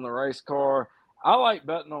adjust on the race car. I like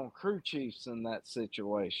betting on crew chiefs in that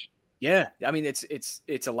situation. Yeah, I mean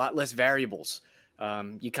it's a lot less variables.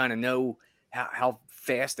 You kind of know how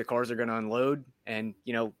fast the cars are going to unload, and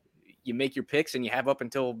you make your picks, and you have up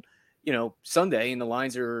until Sunday, and the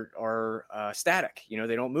lines are static. They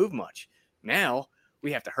don't move much. Now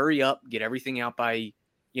we have to hurry up, get everything out by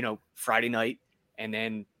Friday night, and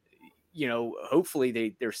then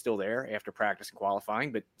hopefully they're still there after practice and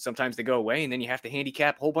qualifying. But sometimes they go away, and then you have to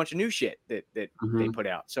handicap a whole bunch of new shit that they put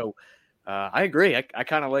out. So I agree. I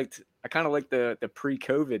kind of liked the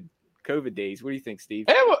pre-COVID days. What do you think, Steve?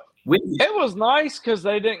 It was nice because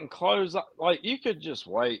they didn't close. Like, you could just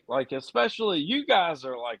wait. Like, especially you guys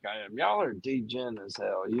are like I am. Y'all are degen as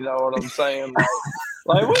hell. You know what I'm saying?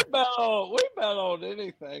 Like we bet on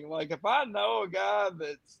anything. Like, if I know a guy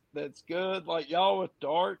that's good, like y'all with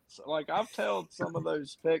darts, like I've told some of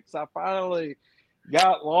those picks. I finally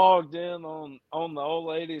got logged in on the old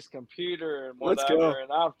lady's computer and whatever,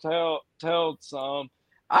 and I've told some.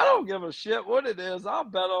 I don't give a shit what it is. I'll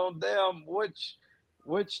bet on them which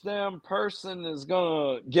damn person is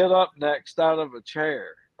gonna get up next out of a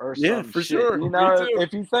chair or something. Yeah, for sure.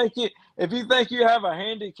 If you think you have a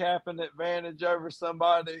handicapping advantage over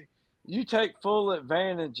somebody, you take full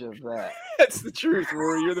advantage of that. That's the truth,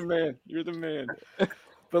 Rory. You're the man.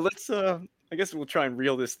 But let's I guess we'll try and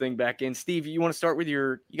reel this thing back in. Steve, you want to start with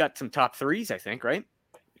you got some top threes, I think, right?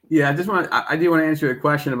 Yeah, I do want to answer a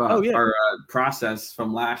question about our process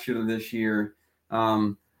from last year to this year.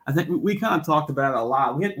 I think we kind of talked about it a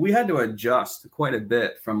lot. We had to adjust quite a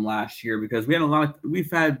bit from last year because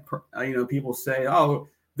we've had people say, oh,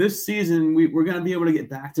 this season we're going to be able to get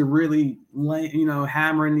back to really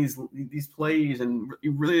hammering these plays, and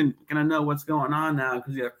you're really going to know what's going on now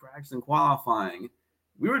because you have practice and qualifying.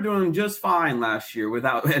 We were doing just fine last year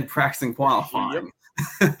without practice and qualifying.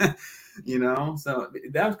 So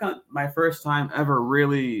that was kind of my first time ever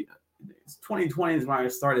really. 2020 is when I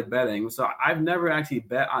started betting. So I've never actually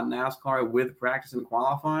bet on NASCAR with practice and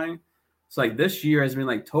qualifying. So like this year has been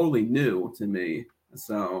like totally new to me.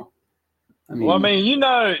 So you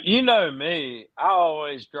know me, I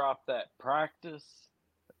always drop that practice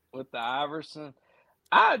with the Iverson.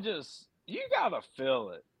 You gotta feel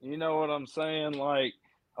it. You know what I'm saying? Like,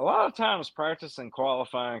 a lot of times practice and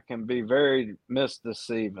qualifying can be very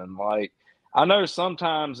misdeceiving. Like, I know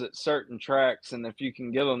sometimes at certain tracks, and if you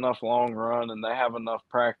can get enough long run and they have enough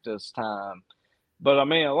practice time, But I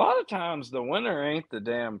mean, a lot of times the winner ain't the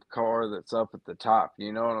damn car that's up at the top.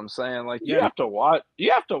 You know what I'm saying? Like Yeah.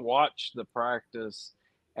 you have to watch the practice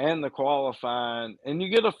and the qualifying, and you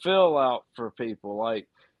get a feel out for people. Like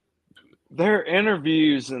their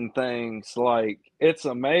interviews and things, like it's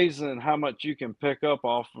amazing how much you can pick up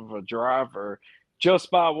off of a driver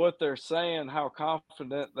just by what they're saying, how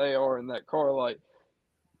confident they are in that car. Like,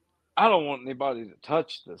 I don't want anybody to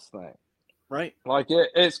touch this thing. Right. Like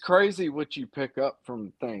it's crazy what you pick up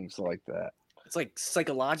from things like that. It's like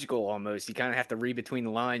psychological almost. You kind of have to read between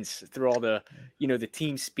the lines through all the, the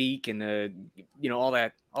team speak and the, all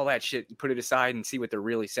that shit. Put it aside and see what they're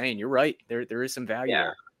really saying. You're right. There is some value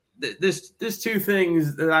there. There's two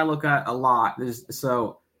things that I look at a lot.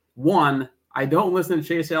 So one, I don't listen to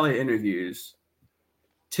Chase Elliott interviews.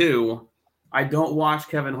 Two, I don't watch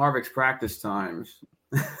Kevin Harvick's practice times.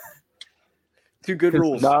 Two good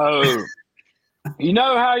rules. No. You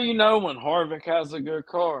know how you know when Harvick has a good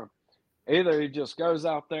car? Either he just goes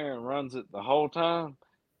out there and runs it the whole time,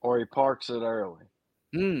 or he parks it early.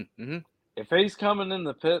 Mm-hmm. If he's coming in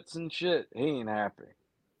the pits and shit, he ain't happy.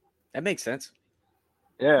 That makes sense.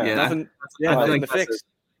 Yeah. Nothing to fix.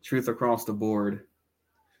 Truth across the board.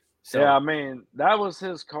 So, yeah, I mean, that was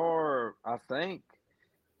his car, I think.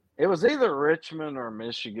 It was either Richmond or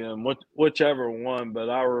Michigan, whichever one, but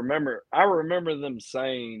I remember them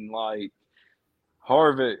saying, like,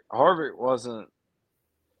 Harvick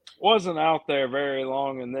wasn't out there very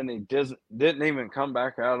long, and then he didn't even come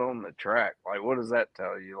back out on the track. Like, what does that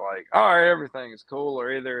tell you? Like, all right, everything is cool,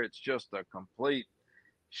 or either it's just a complete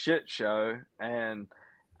shit show. And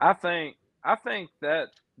I think that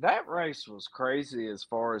race was crazy as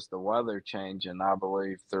far as the weather changing, I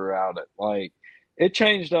believe, throughout it. Like, it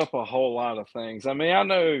changed up a whole lot of things. I mean, I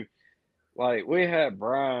know, like, we had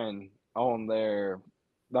Brian on there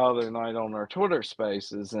the other night on our Twitter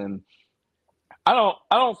Spaces, and I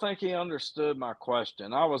don't think he understood my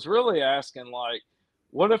question. I was really asking, like,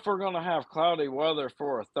 what if we're going to have cloudy weather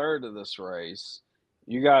for a third of this race?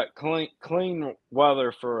 You got clean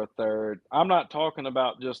weather for a third. I'm not talking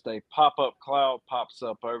about just a pop-up cloud pops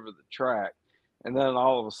up over the track and then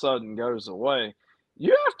all of a sudden goes away.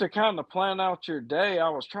 You have to kind of plan out your day. I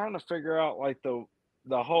was trying to figure out, like,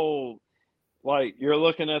 the whole, like, you're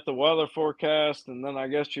looking at the weather forecast, and then I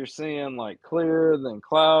guess you're seeing, like, clear, then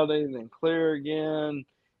cloudy, then clear again.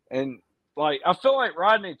 And, like, I feel like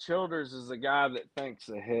Rodney Childers is a guy that thinks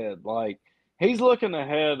ahead. Like, he's looking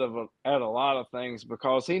ahead at a lot of things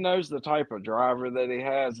because he knows the type of driver that he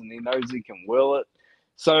has, and he knows he can will it.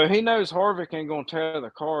 So he knows Harvick ain't going to tear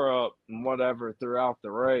the car up and whatever throughout the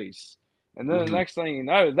race. And then the next thing you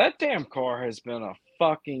know, that damn car has been a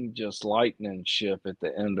fucking just lightning ship at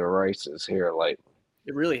the end of races here lately.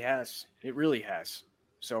 It really has. It really has.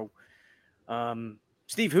 So,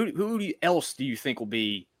 Steve, who else do you think will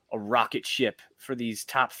be a rocket ship for these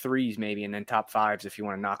top threes maybe, and then top fives if you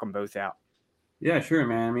want to knock them both out? Yeah, sure,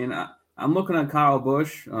 man. I mean, I'm looking at Kyle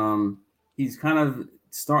Busch. He's kind of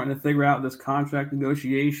starting to figure out this contract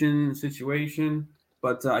negotiation situation.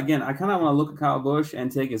 But again, I kind of want to look at Kyle Busch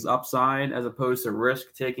and take his upside as opposed to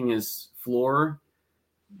risk taking his floor,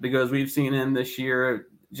 because we've seen him this year.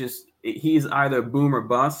 He's either boom or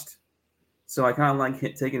bust. So I kind of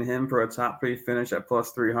like taking him for a top three finish at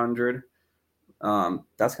plus 300.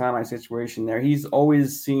 That's kind of my situation there. He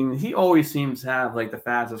always seems to have like the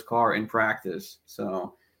fastest car in practice.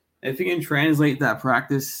 So if he can translate that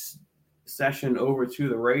practice session over to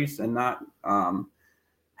the race and not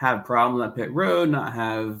have problems at pit road, not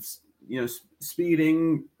have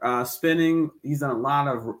speeding, spinning. He's done a lot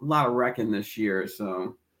of wrecking this year.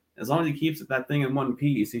 So as long as he keeps that thing in one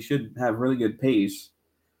piece, he should have really good pace.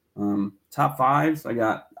 Top fives, I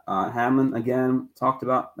got Hamlin again. Talked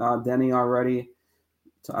about Denny already.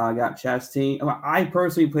 I got Chastain. I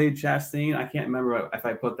personally played Chastain. I can't remember if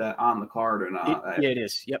I put that on the card or not. Yeah, it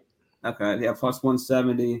is. Yep. Okay. Yeah, plus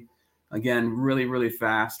 170. Again, really, really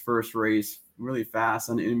fast first race. Really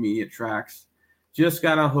fast on intermediate tracks. Just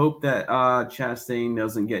gotta hope that Chastain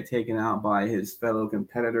doesn't get taken out by his fellow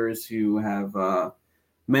competitors who have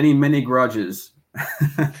many, many grudges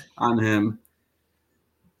on him.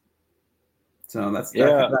 So that's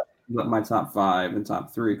my top five and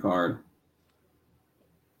top three card.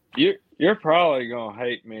 You're probably gonna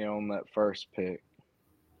hate me on that first pick.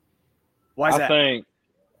 Why is that? I think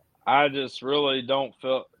I just really don't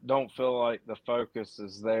feel like the focus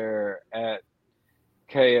is there at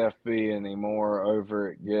KFB anymore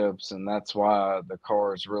over at Gibbs, and that's why the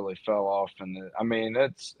cars really fell off. And I mean,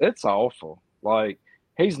 it's awful. Like,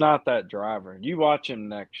 he's not that driver. You watch him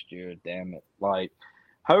next year, damn it. Like,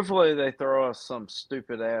 hopefully they throw us some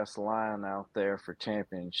stupid ass line out there for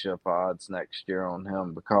championship odds next year on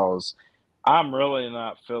him, because I'm really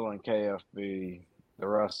not feeling KFB the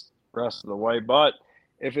rest of the way. But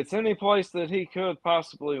if it's any place that he could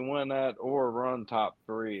possibly win at or run top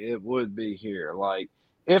 3, it would be here. Like,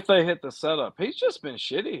 if they hit the setup, he's just been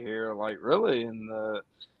shitty here. Like, really, in the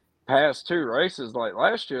past 2 races, like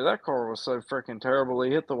last year, that car was so freaking terrible.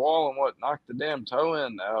 He hit the wall and knocked the damn toe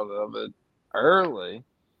end out of it early.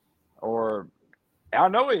 Or I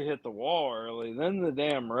know he hit the wall early, then the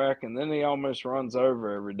damn wreck, and then he almost runs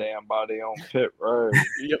over every damn body on pit road.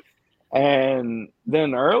 Yep. And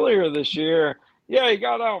then earlier this year, yeah, he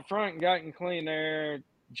got out front and got in clean air.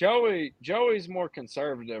 Joey's more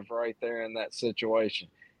conservative right there in that situation.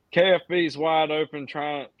 KFB's wide open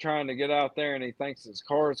trying to get out there, and he thinks his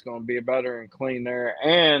car is going to be better in clean air.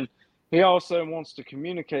 And he also wants to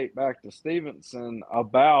communicate back to Stevenson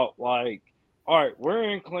about, like, all right, we're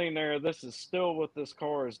in clean air. This is still what this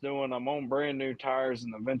car is doing. I'm on brand new tires,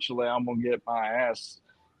 and eventually I'm going to get my ass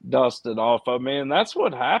dusted off of me. And that's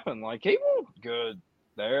what happened. Like, he was good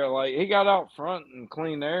there. Like, he got out front in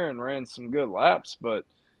clean air and ran some good laps. But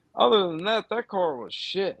other than that, that car was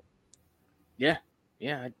shit. Yeah.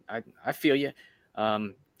 Yeah, I feel you.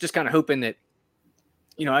 Just kind of hoping that,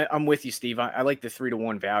 I'm with you, Steve. I like the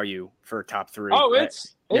 3-to-1 value for top 3. Oh,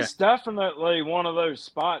 it's definitely one of those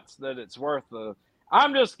spots that it's worth the.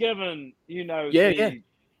 I'm just giving,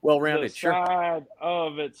 well-rounded, the side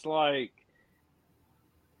of it's like,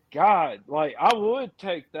 God, like I would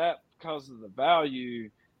take that because of the value,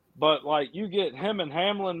 but like you get him and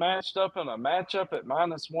Hamlin matched up in a matchup at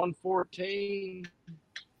 -114,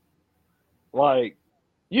 like.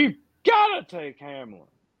 You gotta take Hamlin.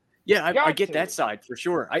 Yeah, I get that side for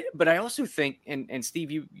sure. But I also think, and Steve,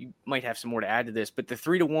 you might have some more to add to this, but the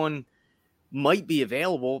 3-to-1 might be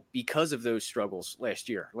available because of those struggles last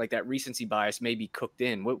year. Like that recency bias may be cooked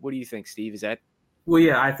in. What do you think, Steve? Is that? Well,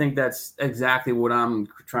 yeah, I think that's exactly what I'm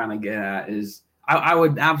trying to get at. Is I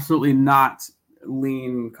would absolutely not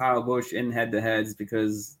lean Kyle Busch in head-to-heads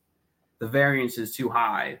because the variance is too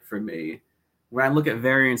high for me. When I look at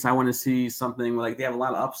variance, I want to see something like they have a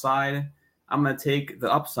lot of upside. I'm going to take the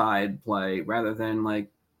upside play rather than I'm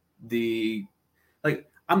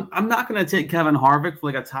not going to take Kevin Harvick for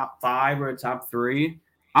like a top 5 or a top 3.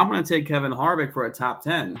 I'm going to take Kevin Harvick for a top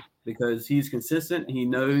 10 because he's consistent. He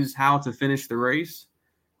knows how to finish the race.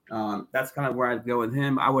 That's kind of where I'd go with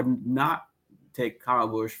him. I would not take Kyle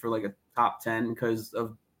Busch for like a top 10 because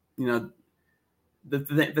of,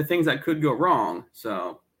 the things that could go wrong.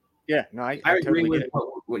 So, yeah, no, I agree totally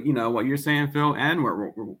with what you're saying, Phil, and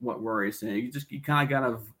what Rory's saying. You kind of got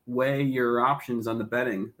to weigh your options on the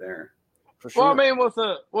betting there. For sure. Well, I mean,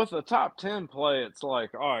 with a top 10 play, it's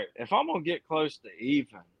like, all right, if I'm gonna get close to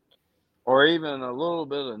even, or even a little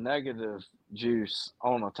bit of negative juice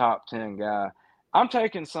on a top 10 guy, I'm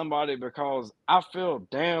taking somebody because I feel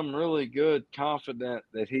damn really good, confident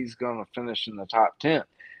that he's gonna finish in the top 10.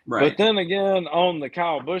 Right. But then again, on the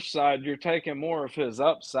Kyle Busch side, you're taking more of his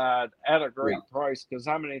upside at a great price because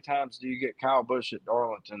how many times do you get Kyle Busch at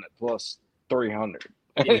Darlington at plus 300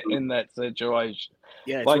 in that situation?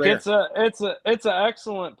 Yeah, like rare. It's an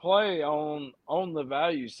excellent play on the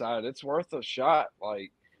value side. It's worth a shot.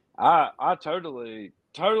 Like I totally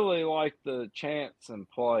like the chance and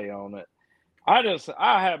play on it. I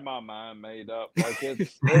had my mind made up. Like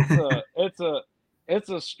it's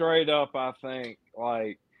a straight up. I think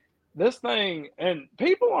like. This thing, and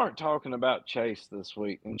people aren't talking about Chase this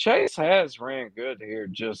week, and Chase has ran good here,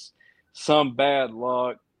 just some bad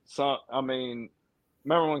luck. Remember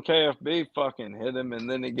when KFB fucking hit him, and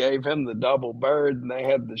then he gave him the double bird, and they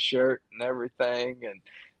had the shirt and everything, and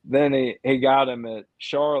then he got him at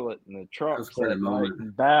Charlotte, and the trucks that night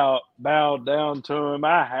and bowed down to him.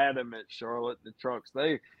 I had him at Charlotte, the trucks.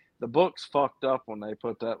 The books fucked up when they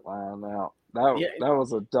put that line out. That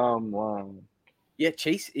was a dumb line. Yeah,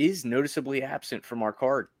 Chase is noticeably absent from our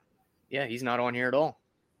card. Yeah, he's not on here at all.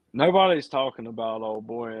 Nobody's talking about old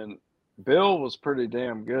boy, and Bill was pretty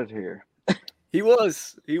damn good here. He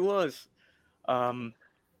was. All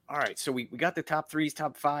right, so we got the top 3s,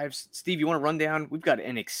 top 5s. Steve, you want to run down? We've got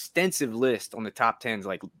an extensive list on the top 10s,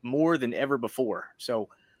 like more than ever before. So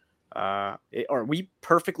are we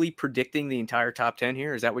perfectly predicting the entire top 10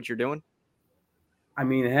 here? Is that what you're doing? I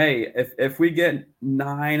mean, hey, if we get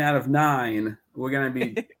 9 out of 9, we're going to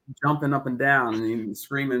be jumping up and down and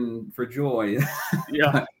screaming for joy.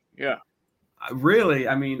 Yeah. Really,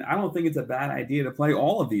 I mean, I don't think it's a bad idea to play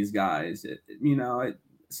all of these guys.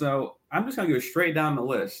 So I'm just going to go straight down the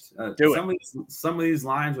list. Some of these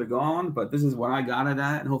lines are gone, but this is what I got it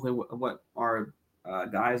at, and hopefully what our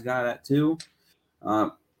guys got it at too.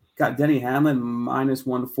 Got Denny Hamlin minus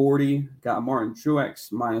 140. Got Martin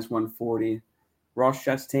Truex minus 140. Ross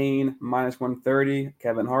Chastain minus 130.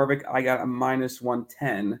 Kevin Harvick, I got a minus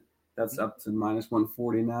 110. That's up to minus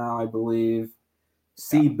 140 now, I believe.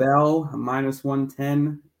 C. Bell minus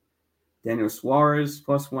 110. Daniel Suarez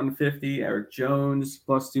plus 150. Eric Jones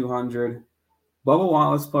plus 200. Bubba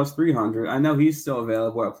Wallace plus 300. I know he's still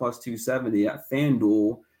available at plus 270 at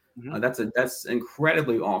FanDuel. That's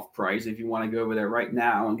incredibly off price if you want to go over there right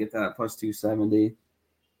now and get that at plus 270.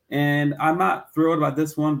 And I'm not thrilled about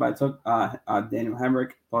this one, but I took Daniel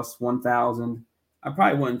Hemrick plus 1,000. I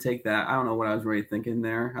probably wouldn't take that. I don't know what I was really thinking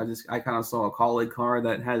there. I kind of saw a colleague car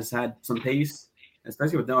that has had some pace,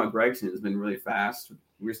 especially with Noah Gragson, has been really fast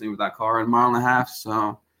recently with that car in a mile and a half.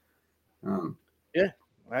 So,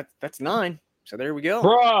 that's 9. So there we go.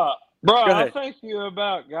 Bruh, I think you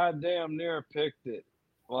about goddamn near picked it.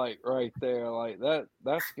 Like right there. Like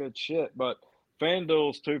that's good shit. But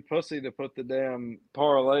FanDuel's too pussy to put the damn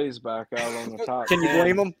parlays back out on the top. Can you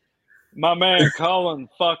blame them? My man Colin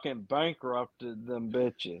fucking bankrupted them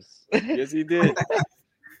bitches. Yes, he did.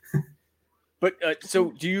 But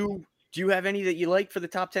so do you have any that you like for the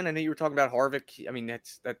top 10? I know you were talking about Harvick. I mean,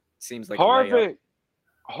 that seems like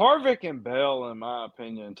Harvick and Bell, in my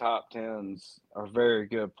opinion, top 10s are very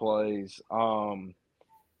good plays. I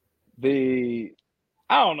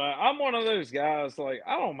don't know. I'm one of those guys, like,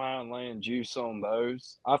 I don't mind laying juice on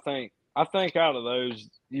those. I think out of those,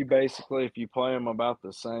 you basically, if you play them about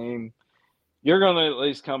the same, you're going to at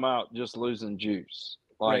least come out just losing juice.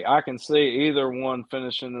 Like, right. I can see either one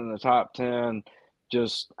finishing in the top 10,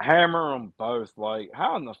 just hammer them both. Like,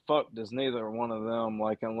 how in the fuck does neither one of them,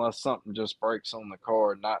 like, unless something just breaks on the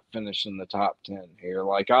card, not finish in the top 10 here?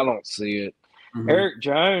 Like, I don't see it. Mm-hmm. Eric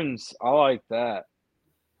Jones, I like that.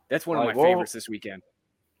 That's one of my favorites this weekend.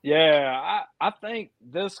 Yeah, I think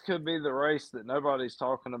this could be the race that nobody's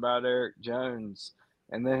talking about Eric Jones,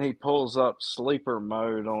 and then he pulls up sleeper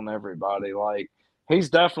mode on everybody. Like, he's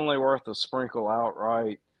definitely worth a sprinkle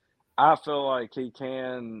outright. I feel like he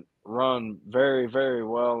can run very, very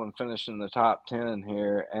well and finish in the top 10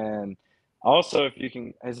 here. And also, if you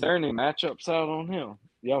can, is there any matchups out on him?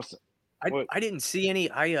 Yes. I didn't see any.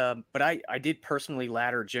 But I did personally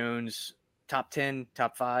ladder Jones top 10,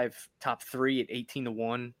 top 5, top 3 at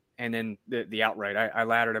 18-1, and then the outright. I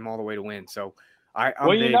laddered him all the way to win. So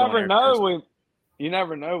you never know. You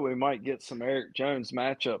never know. We might get some Eric Jones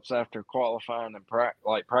matchups after qualifying and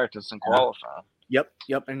practice and qualifying. Yep.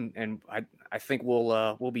 And I think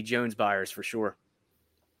we'll be Jones buyers for sure.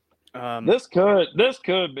 This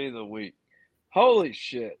could be the week. Holy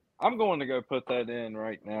shit! I'm going to go put that in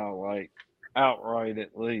right now, like outright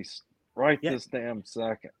at least. This damn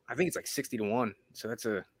second. I think it's like 60-1. So it's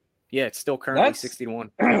still currently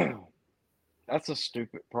 60-1. That's a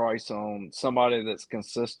stupid price on somebody that's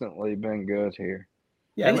consistently been good here.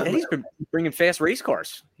 Yeah, and he's been bringing fast race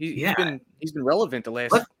cars. He's been relevant the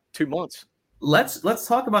last 2 months. Let's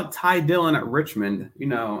talk about Ty Dillon at Richmond. You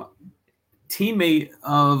know, teammate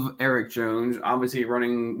of Eric Jones, obviously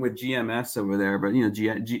running with GMS over there, but you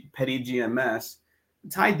know, petty GMS.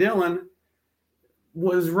 Ty Dillon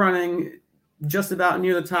was running just about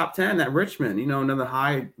near the top 10 at Richmond, you know, another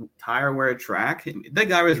high tire wear track. That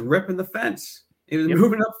guy was ripping the fence. He was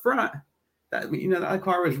moving up front. That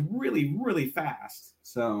car was really, really fast.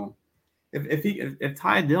 So if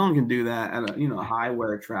Ty Dillon can do that at a high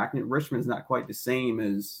wear track, and Richmond's not quite the same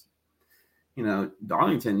as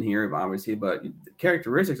Darlington here, obviously, but the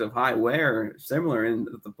characteristics of high wear similar, and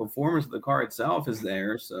the performance of the car itself is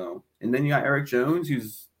there. So, and then you got Eric Jones,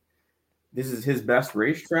 this is his best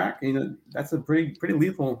racetrack. You know, that's a pretty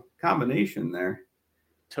lethal combination there.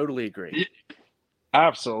 Totally agree.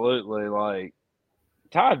 Absolutely. Like,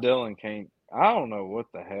 Ty Dillon can't. I don't know what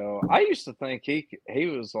the hell. I used to think he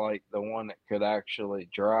was like the one that could actually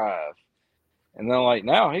drive, and then like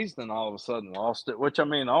now he's then all of a sudden lost it. Which I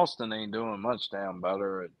mean, Austin ain't doing much damn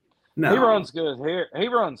better. No. He runs good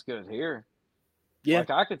here. Yeah, like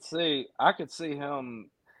I could see him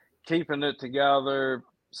keeping it together.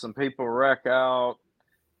 Some people wreck out.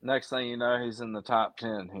 Next thing you know, he's in the top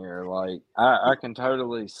 10 here. Like, I can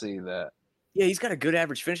totally see that. Yeah, he's got a good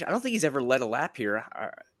average finish. I don't think he's ever led a lap here,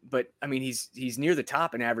 but I mean, he's near the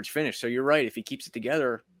top in average finish. So you're right. If he keeps it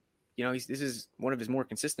together, this is one of his more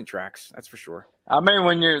consistent tracks. That's for sure. I mean,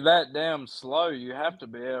 when you're that damn slow, you have to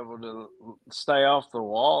be able to stay off the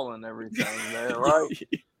wall and everything there, right?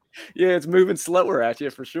 Yeah, it's moving slower at you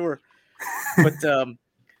for sure. But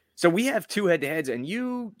so we have 2 head-to-heads, and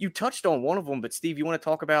you touched on one of them, but Steve, you want to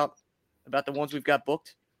talk about the ones we've got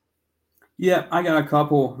booked? Yeah, I got a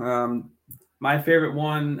couple. My favorite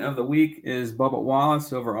one of the week is Bubba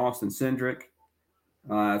Wallace over Austin Cindric.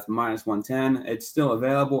 It's minus 110. It's still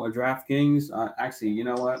available at DraftKings. Actually, you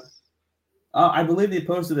know what? I believe they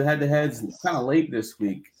posted the head-to-heads kind of late this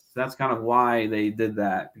week. So that's kind of why they did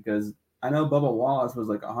that, because I know Bubba Wallace was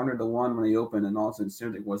like 100-1 when he opened, and Austin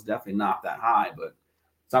Cindric was definitely not that high. But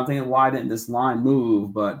so I'm thinking, why didn't this line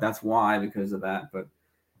move? But that's why, because of that. But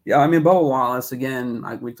yeah, I mean, Bubba Wallace, again,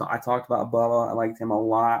 I talked about Bubba. I liked him a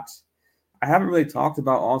lot. I haven't really talked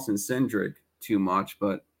about Austin Cindric too much,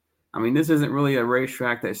 but I mean, this isn't really a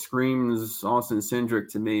racetrack that screams Austin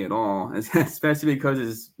Cindric to me at all, especially because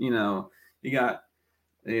it's, you got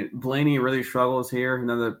Blaney really struggles here.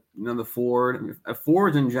 Another Ford.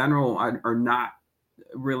 Fords in general are not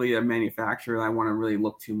really a manufacturer I want to really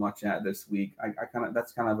look too much at this week.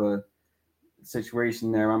 That's kind of a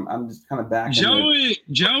situation there. I'm just kind of back. Joey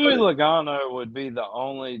Logano would be the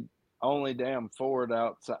only damn Ford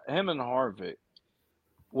outside him and Harvick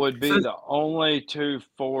would be the only two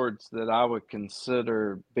Fords that I would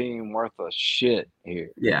consider being worth a shit here.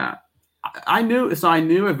 Yeah. I knew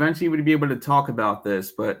eventually we'd be able to talk about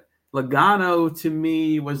this, but Logano to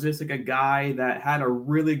me was just like a guy that had a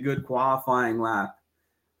really good qualifying lap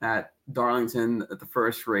at Darlington at the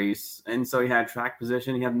first race. And so he had track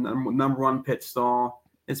position. He had number one pit stall.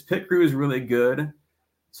 His pit crew is really good.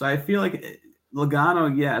 So I feel like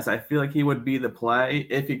Logano, yes, I feel like he would be the play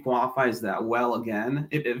if he qualifies that well again.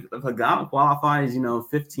 If Logano qualifies,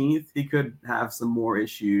 15th, he could have some more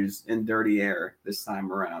issues in dirty air this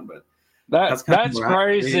time around. But that's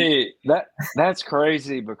crazy. That's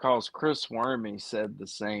crazy because Chris Wormy said the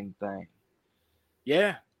same thing.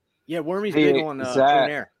 Yeah, Wormy's big on clean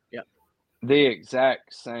air. Yeah, the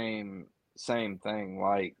exact same thing.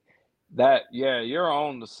 Like that. Yeah, you're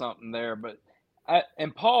on to something there. But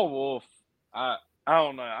and Paul Wolf, I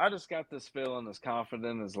don't know. I just got this feeling as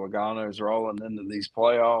confident as Logano's rolling into these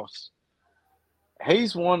playoffs.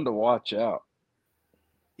 He's one to watch out.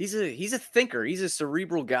 He's a thinker. He's a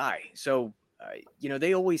cerebral guy. So,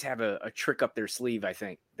 they always have a trick up their sleeve, I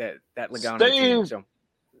think, that Logano team. So.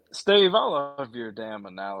 Steve, I love your damn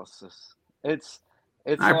analysis. It's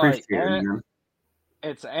I appreciate it, man.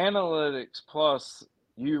 It's analytics plus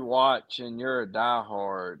you watch and you're a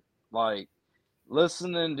diehard. Like,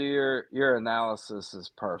 listening to your analysis is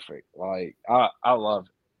perfect. Like, I love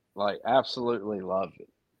it. Like, absolutely love it.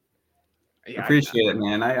 Yeah, appreciate it,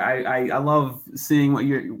 man. I love seeing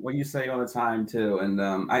what you say all the time too, and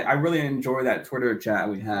I really enjoy that Twitter chat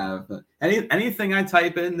we have. Anything I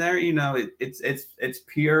type in there, it's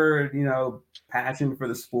pure passion for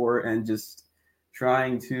the sport and just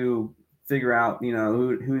trying to figure out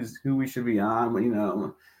who we should be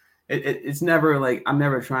on. It's never like I'm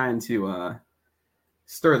never trying to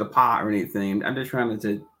stir the pot or anything. I'm just trying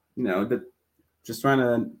to just trying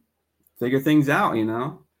to figure things out.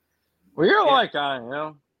 Well, you're like I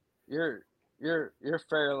am. You're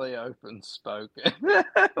fairly open spoken.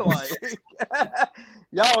 Like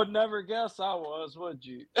y'all would never guess I was, would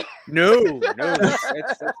you? No,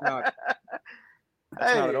 that's not.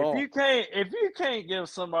 That's not at all. If you can't give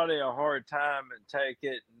somebody a hard time and take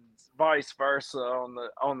it, and vice versa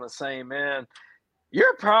on the same end,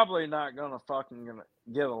 you're probably not gonna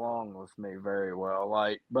get along with me very well.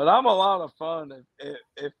 Like, but I'm a lot of fun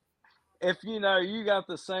if you got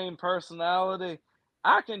the same personality,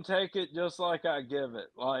 I can take it just like I give it.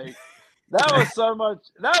 Like that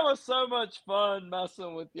was so much fun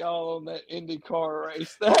messing with y'all on that IndyCar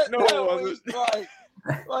race. That was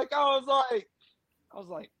like I was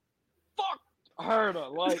like, fuck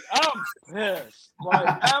Herta. Like I'm pissed.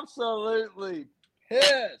 Like absolutely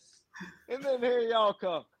pissed. And then here y'all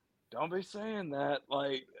come. Don't be saying that.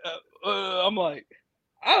 Like I'm like,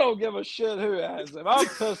 I don't give a shit who has him. I'm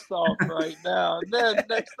pissed off right now. And then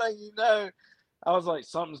next thing you know, I was like,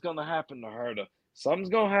 something's going to happen to Herta. Something's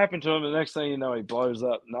going to happen to him. The next thing you know, he blows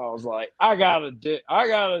up. And I was like, I gotta dig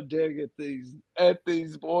at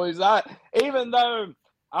these boys. Even though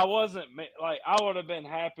I wasn't like, I would have been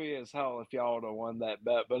happy as hell if y'all would have won that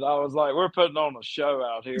bet. But I was like, we're putting on a show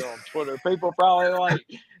out here on Twitter. People probably like,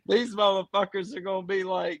 these motherfuckers are going to be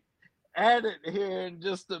like, at it here in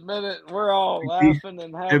just a minute. We're all laughing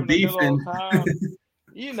and having a good old time.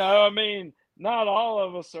 I mean, not all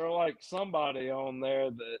of us are like somebody on there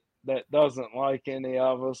that doesn't like any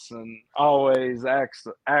of us and always acts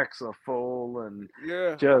a fool and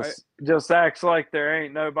just acts like there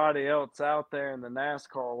ain't nobody else out there in the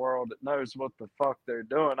NASCAR world that knows what the fuck they're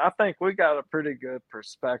doing. I think we got a pretty good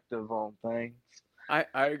perspective on things. I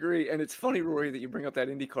agree. And it's funny, Rory, that you bring up that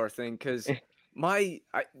IndyCar thing because my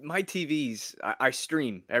TVs, I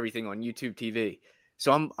stream everything on YouTube TV.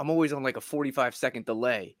 So I'm always on like a 45-second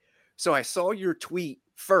delay. So I saw your tweet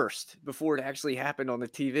first before it actually happened on the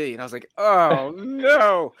TV, and I was like, "Oh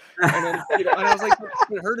no!" And then and I was like,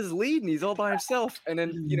 "It hurt his lead, and he's all by himself." And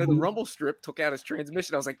then the rumble strip took out his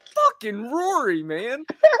transmission. I was like, "Fucking Rory, man!"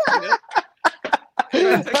 You know? And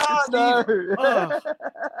I texted Steve. Oh,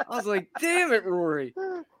 I was like, "Damn it, Rory!"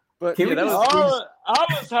 But I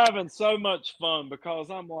was having so much fun because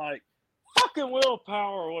I'm like, fucking Will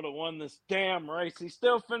Power would have won this damn race. He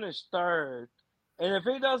still finished third. And if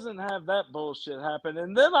he doesn't have that bullshit happen,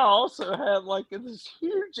 and then I also had like this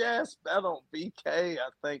huge ass bet on BK, I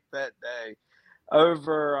think that day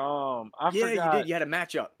over I forgot. You did. You had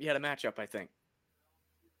a matchup. I think.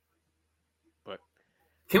 But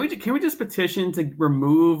can we just petition to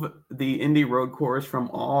remove the Indy Road Course from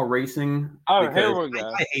all racing? Oh, here we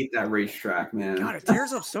go. I hate that racetrack, man. God, it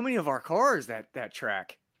tears up so many of our cars. That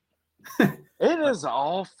track. It is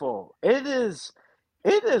awful. It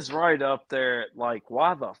is right up there. Like,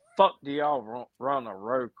 why the fuck do y'all run a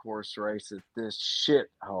road course race at this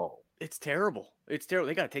shithole? It's terrible. It's terrible.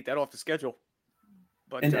 They got to take that off the schedule.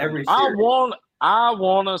 But in every I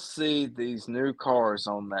want to see these new cars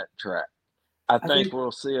on that track. I think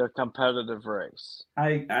we'll see a competitive race.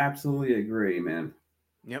 I absolutely agree, man.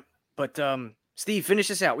 Yep. But Steve, finish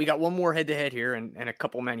this out. We got one more head-to-head here and a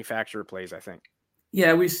couple manufacturer plays, I think.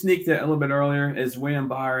 Yeah, we sneaked it a little bit earlier. Is William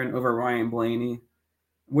Byron over Ryan Blaney?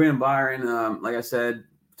 William Byron, like I said,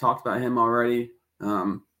 talked about him already.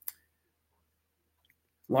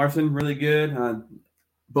 Larson, really good.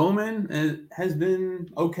 Bowman has been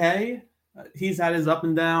okay. He's had his up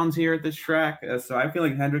and downs here at this track. So I feel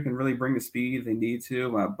like Hendrick can really bring the speed they need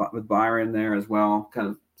to with Byron there as well, kind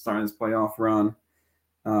of starting this playoff run.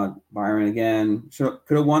 Byron again could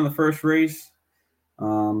have won the first race.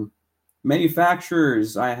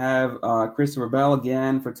 Manufacturers, I have Christopher Bell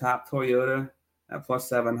again for Top Toyota at plus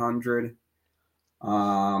 700.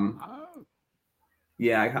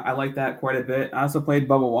 Yeah, I like that quite a bit. I also played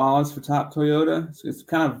Bubba Wallace for Top Toyota. So it's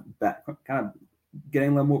kind of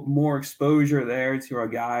getting a little more exposure there to our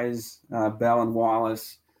guys, Bell and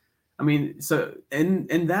Wallace. I mean, so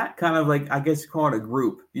in that kind of like, I guess you call it a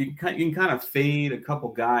group. You can kind of fade a couple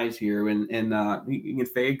guys here, and you can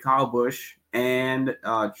fade Kyle Busch and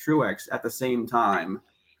Truex at the same time.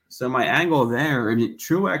 So my angle there, I mean,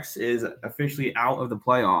 Truex is officially out of the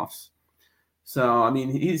playoffs. So, I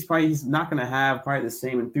mean, he's not going to have probably the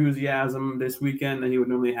same enthusiasm this weekend that he would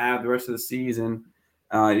normally have the rest of the season.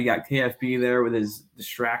 You got KFB there with his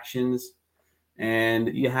distractions,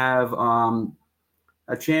 and you have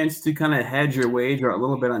a chance to kind of hedge your wager a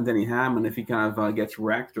little bit on Denny Hamlin if he kind of gets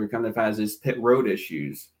wrecked or kind of has his pit road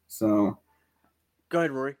issues. So, go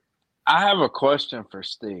ahead, Rory. I have a question for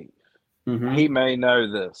Steve. Mm-hmm. He may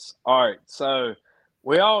know this. All right, so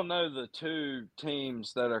we all know the two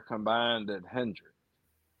teams that are combined at Hendrick.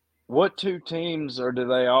 What two teams, or do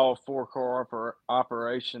they all four-car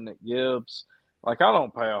operation at Gibbs? Like, I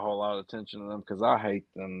don't pay a whole lot of attention to them because I hate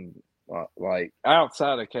them. Like,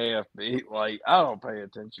 outside of KFB, like, I don't pay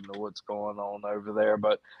attention to what's going on over there.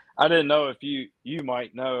 But I didn't know if you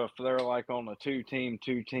might know if they're like on a two-team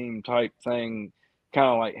type thing, kind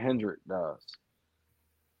of like Hendrick does.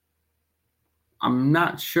 I'm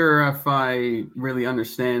not sure if I really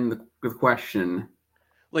understand the question.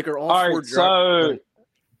 Like, are all four drivers?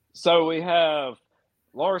 So we have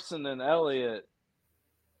Larson and Elliott.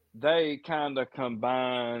 They kind of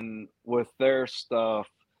combine with their stuff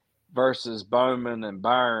versus Bowman and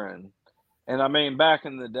Byron. And I mean, back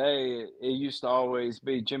in the day, it used to always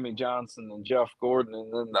be Jimmy Johnson and Jeff Gordon,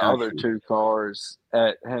 and then the other two cars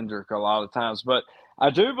at Hendrick a lot of times. But I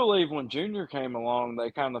do believe when Junior came along, they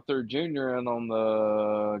kind of threw Junior in on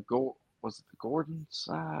the Gordon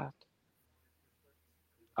side?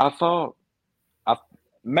 I thought I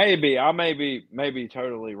may be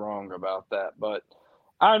totally wrong about that, but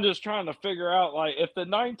I'm just trying to figure out, like, if the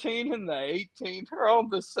 19 and the 18 are on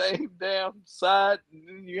the same damn side, and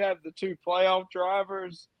then you have the two playoff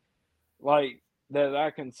drivers, like, that I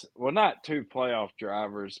can – well, not two playoff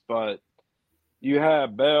drivers, but you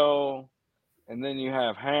have Bell – and then you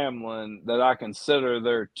have Hamlin that I consider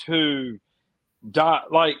they're two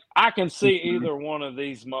like, I can see either one of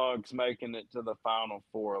these mugs making it to the Final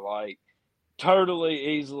Four, like,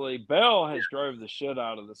 totally easily. Bell has drove the shit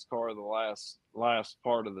out of this car the last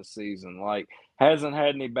part of the season. Like, hasn't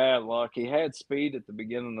had any bad luck. He had speed at the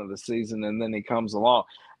beginning of the season, and then he comes along.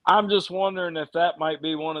 I'm just wondering if that might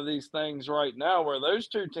be one of these things right now where those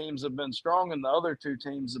two teams have been strong and the other two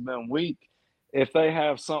teams have been weak. If they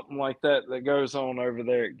have something like that goes on over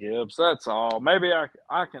there at Gibbs, that's all. Maybe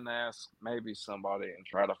I can ask maybe somebody and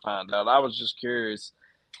try to find out. I was just curious.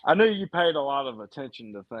 I knew you paid a lot of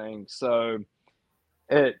attention to things, so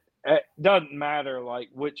it doesn't matter like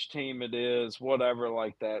which team it is, whatever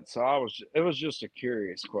like that. So it was just a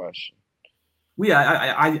curious question. Well,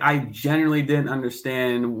 yeah, I generally didn't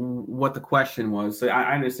understand what the question was. So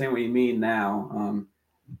I understand what you mean now.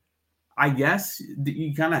 I guess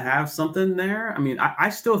you kind of have something there. I mean, I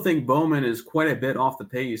still think Bowman is quite a bit off the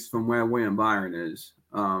pace from where William Byron is.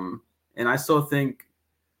 And I still think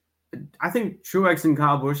Truex and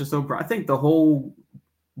Kyle Busch are so. I think the whole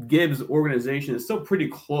Gibbs organization is still pretty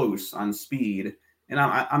close on speed. And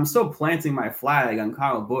I'm still planting my flag on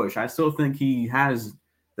Kyle Busch. I still think he has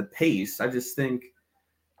the pace. I just think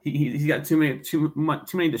he's got too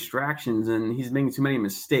many distractions and he's making too many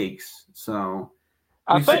mistakes. So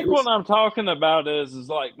I think what I'm talking about is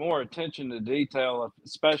like more attention to detail,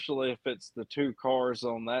 especially if it's the two cars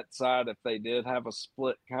on that side. If they did have a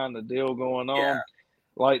split kind of deal going on,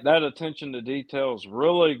 like that attention to detail is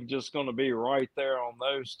really just going to be right there on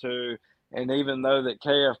those two. And even though that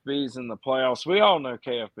KFB's in the playoffs, we all know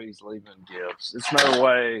KFB's leaving Gibbs. It's no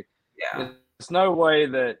way. Yeah. It's no way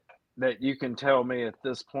that you can tell me at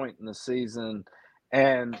this point in the season,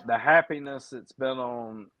 and the happiness that's been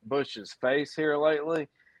on Busch's face here lately,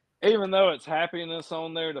 even though it's happiness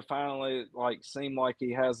on there to finally like seem like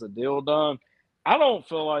he has a deal done, I don't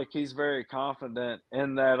feel like he's very confident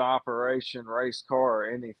in that operation, race car,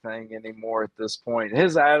 or anything anymore at this point.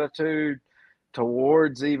 His attitude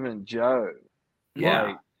towards even Joe,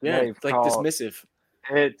 like dismissive.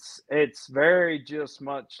 It's very just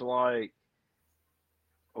much like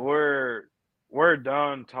we're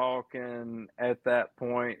done talking at that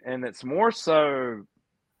point, and it's more so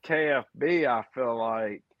KFB, I feel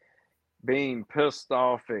like, being pissed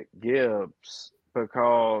off at Gibbs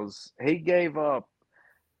because he gave up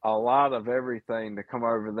a lot of everything to come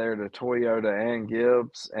over there to Toyota and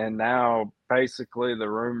Gibbs, and now basically the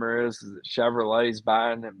rumor is that Chevrolet's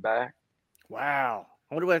buying him back. Wow.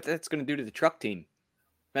 I wonder what that's going to do to the truck team.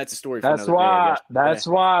 That's a story for That's another why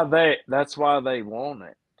day, that's why they want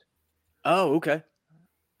it. Oh, okay.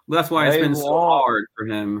 Well, that's why it's been so hard for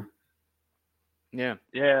him. Yeah.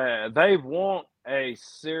 Yeah, they want a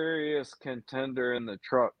serious contender in the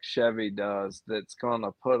truck Chevy does that's going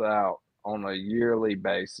to put out on a yearly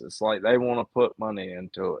basis. Like they want to put money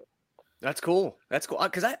into it. That's cool. That's cool.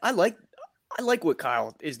 Because I like what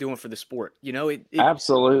Kyle is doing for the sport. You know,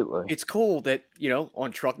 absolutely. It's cool that, you know,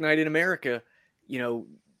 on Truck Night in America, you know,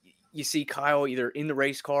 you see Kyle either in the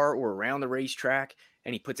race car or around the racetrack,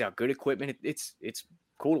 and he puts out good equipment. It's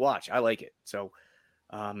cool to watch. I like it. So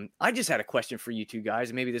I just had a question for you two guys,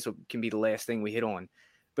 and maybe this can be the last thing we hit on.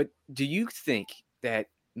 But do you think that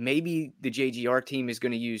maybe the JGR team is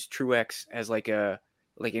going to use Truex as like a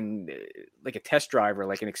test driver,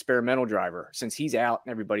 like an experimental driver, since he's out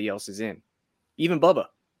and everybody else is in? Even Bubba.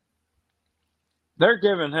 They're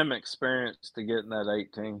giving him experience to get in that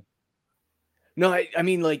 18. No, I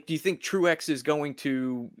mean, like, do you think Truex is going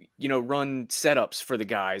to, you know, run setups for the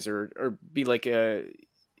guys or be like a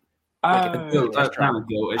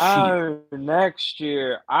next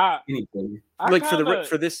year?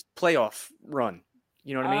 For this playoff run.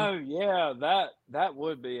 You know what I mean? Oh yeah, that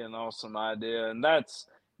would be an awesome idea, and that's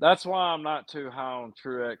why I'm not too high on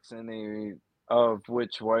Truex any of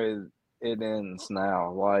which way it ends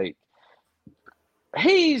now. Like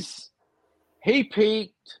he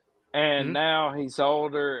peaked, and now he's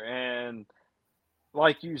older, and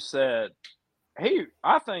like you said,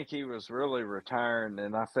 I think he was really retiring,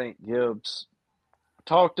 and I think Gibbs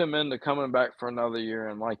talked him into coming back for another year.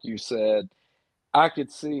 And like you said, I could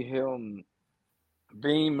see him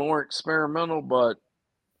being more experimental, but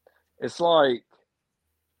it's like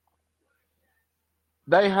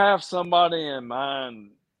they have somebody in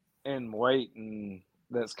mind and waiting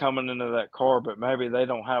that's coming into that car, but maybe they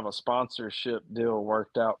don't have a sponsorship deal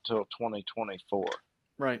worked out till 2024.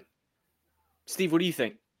 Right. Steve, what do you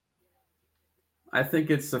think? I think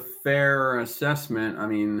it's a fair assessment. I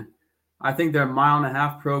mean, I think their 1.5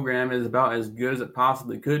 mile program is about as good as it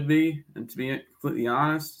possibly could be, and to be completely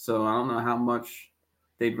honest. So I don't know how much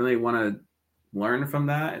they'd really want to learn from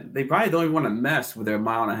that. They probably don't even want to mess with their 1.5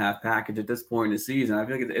 mile package at this point in the season. I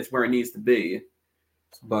feel like it's where it needs to be.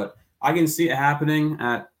 But I can see it happening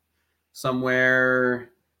at somewhere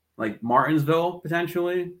like Martinsville,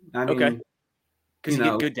 potentially. I mean, okay. Because you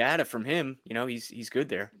get good data from him. You know, he's good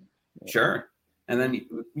there. Sure. And then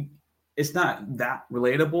it's not that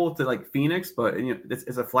relatable to like Phoenix, but you know,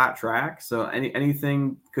 it's a flat track. So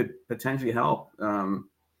anything could potentially help.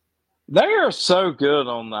 They are so good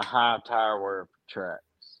on the high tire wear tracks.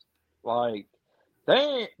 Like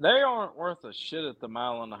they aren't worth a shit at the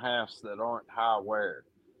 1.5 miles that aren't high wear,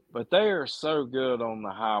 but they are so good on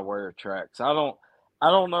the high wear tracks. I I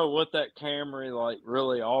don't know what that Camry like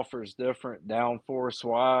really offers different downforce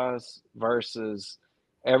wise versus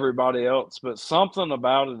everybody else, but something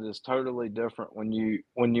about it is totally different when you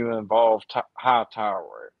involve high tire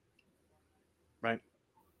wear.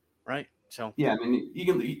 Right. So Yeah, I mean,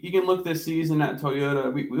 you can look this season at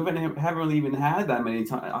Toyota. We haven't really even had that many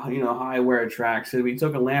high wear tracks. So we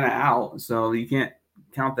took Atlanta out, so you can't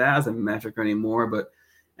count that as a metric anymore.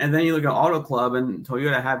 And then you look at Auto Club, and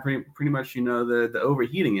Toyota had pretty much the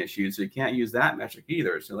overheating issue, so you can't use that metric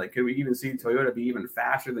either. So like, could we even see Toyota be even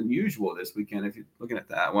faster than usual this weekend if you're looking at it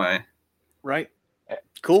that way? Right.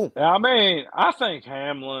 Cool. I mean, I think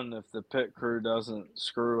Hamlin, if the pit crew doesn't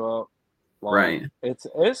screw up. Right.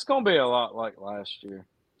 It's gonna be a lot like last year.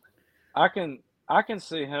 I can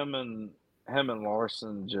see him and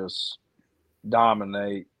Larson just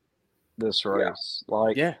dominate this race.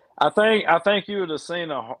 Yeah. I think you would have seen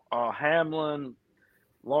a Hamlin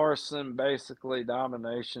Larson basically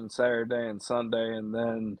domination Saturday and Sunday, and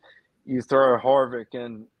then you throw Harvick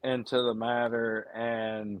into the matter,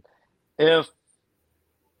 and if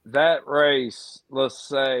that race, let's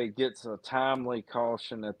say, gets a timely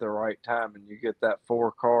caution at the right time and you get that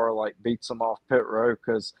 4 car, like, beats them off pit road,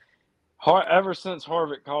 because ever since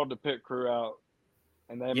Harvick called the pit crew out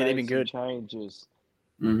and they made some good changes,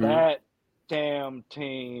 that damn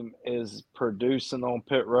team is producing on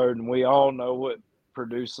pit road, and we all know what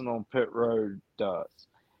producing on pit road does.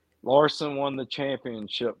 Larson won the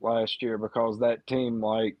championship last year because that team,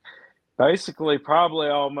 like, basically probably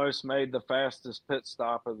almost made the fastest pit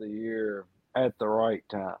stop of the year at the right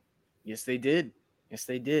time. Yes, they did.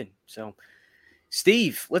 So,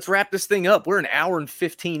 Steve, let's wrap this thing up. We're an hour and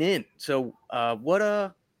 15 in. So,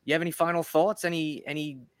 you have any final thoughts?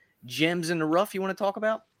 Any gems in the rough you want to talk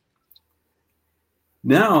about?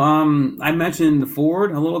 No, I mentioned the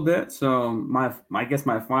Ford a little bit. So I guess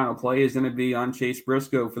my final play is going to be on Chase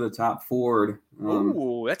Briscoe for the top Ford.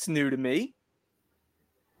 Ooh, that's new to me.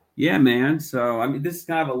 Yeah, man. So, I mean, this is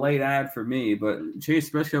kind of a late ad for me, but Chase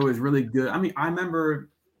Briscoe is really good. I mean, I remember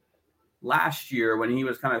last year when he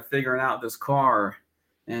was kind of figuring out this car,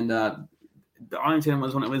 and Arlington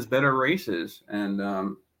was one of his better races.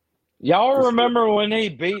 And y'all remember when he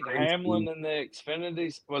beat Hamlin in the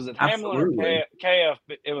Xfinity? Was it Hamlin or KF?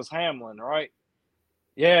 It was Hamlin, right?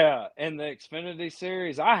 Yeah, in the Xfinity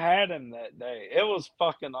series. I had him that day. It was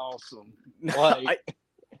fucking awesome. Like,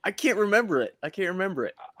 I can't remember it.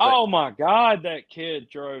 Oh my God, that kid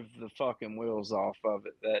drove the fucking wheels off of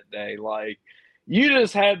it that day. Like, you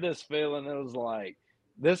just had this feeling. It was like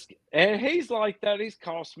this, and he's like that. He's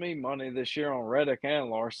cost me money this year on Reddick and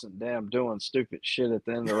Larson, damn, doing stupid shit at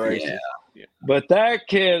the end of the race. Yeah. But that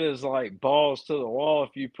kid is like balls to the wall.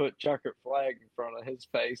 If you put checkered flag in front of his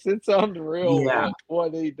face, it's unreal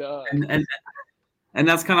what he does. And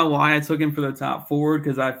that's kind of why I took him for the top Ford,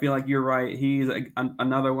 because I feel like you're right. He's like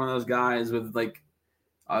another one of those guys with like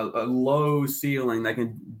a low ceiling that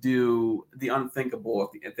can do the unthinkable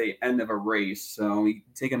at the end of a race. So we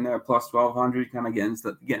take him there plus 1,200, kind of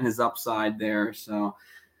getting his upside there. So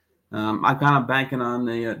I'm kind of banking on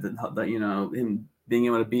the him being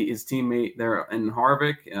able to beat his teammate there in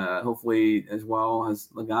Harvick, hopefully as well as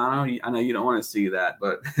Logano. I know you don't want to see that,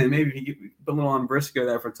 but maybe you put a little on Briscoe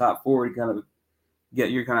there for top Ford, kind of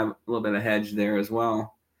get your kind of a little bit of hedge there as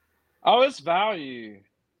well. Oh, it's value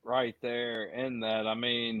right there in that. I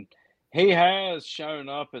mean, he has shown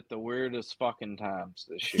up at the weirdest fucking times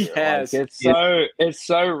this year. Yes. Like, it's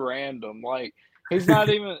so random. Like, he's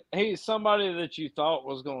somebody that you thought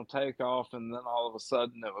was going to take off, and then all of a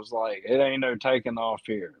sudden it was like, it ain't no taking off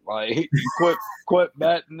here. Like, quit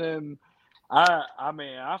betting him. I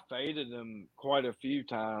mean, I faded him quite a few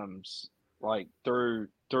times, like through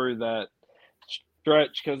that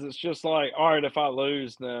stretch, because it's just like, all right, if I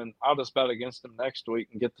lose, then I'll just bet against him next week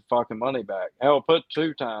and get the fucking money back. Hell, put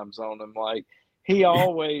 2 times on him. Like, he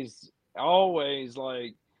always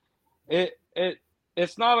like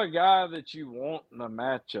it's not a guy that you want in a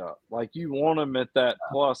matchup. Like, you want him at that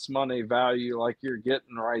plus money value, like you're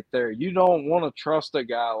getting right there. You don't want to trust a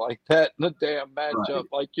guy like that in a damn matchup. Right.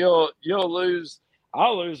 Like, you'll lose.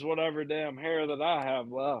 I'll lose whatever damn hair that I have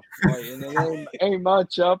left. Like, and it ain't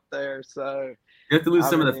much up there. So you have to lose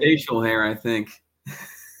some of the facial hair, I think.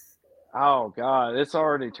 Oh God, it's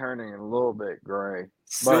already turning a little bit gray.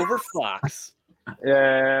 Silver fox.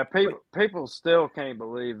 Yeah, people still can't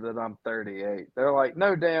believe that I'm 38. They're like,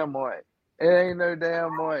 no damn way. It ain't no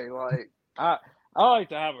damn way. Like, I like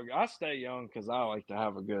to I stay young because I like to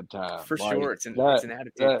have a good time. For like, sure, it's an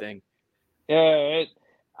attitude thing. Yeah,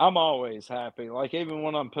 I'm always happy. Like, even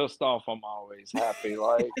when I'm pissed off, I'm always happy.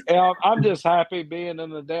 Like, I'm just happy being in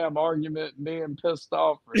the damn argument and being pissed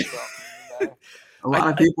off or something. You know? A lot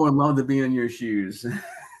of people would love to be in your shoes.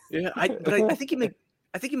 Yeah, I think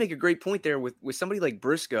you make a great point there with somebody like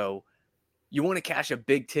Briscoe. You want to cash a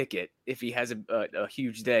big ticket if he has a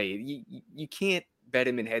huge day. You can't bet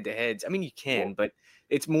him in head to heads. I mean, you can, but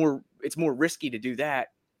it's more risky to do that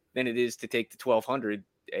than it is to take the 1,200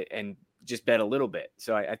 and just bet a little bit.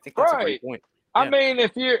 So I think that's a great point. I mean,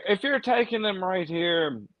 if you're taking them right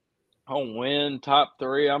here on win top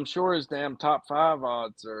 3, I'm sure his damn top 5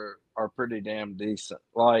 odds are pretty damn decent.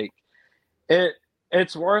 Like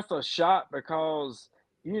it's worth a shot because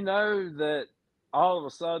you know that all of a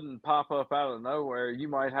sudden pop up out of nowhere, you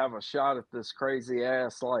might have a shot at this crazy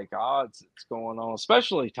ass like odds that's going on,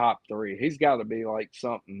 especially top 3. He's got to be like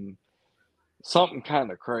something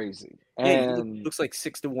kind of crazy. And looks like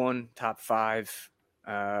 6-1 top 5,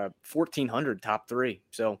 1,400 top 3.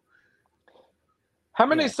 So how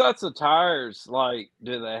many sets of tires like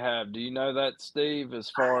do they have? Do you know that, Steve? As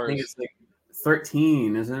far I think as it's like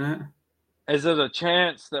 13, isn't it? is it a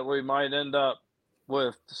chance that we might end up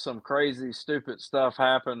with some crazy, stupid stuff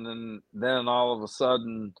happen, and then all of a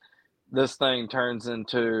sudden this thing turns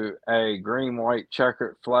into a green, white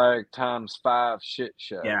checkered flag times 5 shit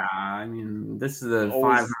show? Yeah, I mean, this is a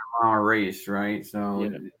 500-mile race, right?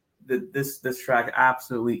 So this track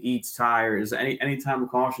absolutely eats tires. Anytime a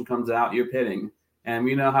caution comes out, you're pitting. And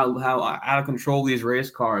we know how out of control these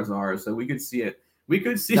race cars are, so we could see it. We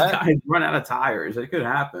could see guys run out of tires. It could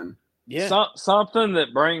happen. Yeah. Something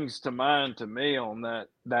that brings to mind to me on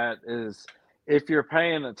that is if you're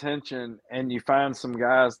paying attention and you find some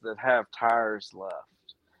guys that have tires left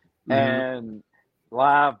and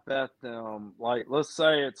live bet them, like let's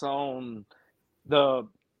say it's on the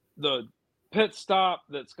pit stop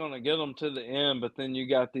that's going to get them to the end, but then you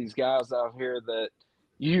got these guys out here that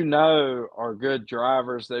you know are good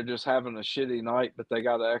drivers. They're just having a shitty night, but they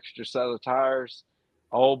got an extra set of tires.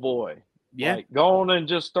 Oh boy. Yeah. Like, go on and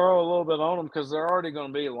just throw a little bit on them because they're already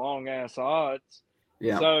going to be long-ass odds.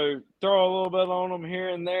 Yeah. So throw a little bit on them here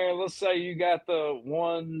and there. Let's say you got the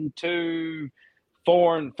 1, 2,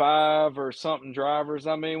 4, and 5 or something drivers.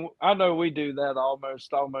 I mean, I know we do that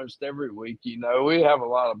almost every week. You know, we have a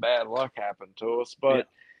lot of bad luck happen to us, but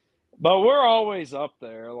we're always up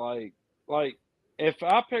there. Like if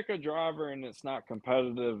I pick a driver and it's not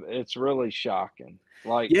competitive, it's really shocking.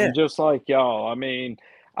 Like, and just like y'all, I mean,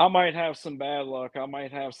 I might have some bad luck. I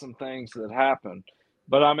might have some things that happen.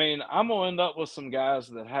 But, I mean, I'm going to end up with some guys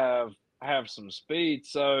that have some speed.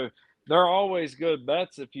 So they're always good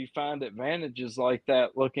bets if you find advantages like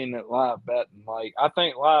that looking at live betting. Like, I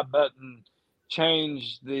think live betting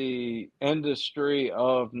changed the industry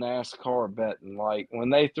of NASCAR betting. Like, when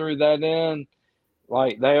they threw that in,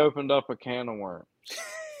 like, they opened up a can of worms.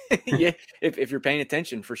 Yeah, if you're paying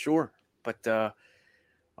attention, for sure. But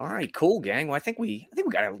all right, cool, gang. Well, I think we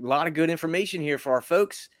got a lot of good information here for our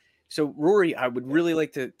folks. So, Rory, I would really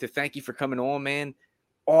like to thank you for coming on, man.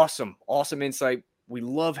 Awesome insight. We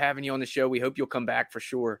love having you on the show. We hope you'll come back for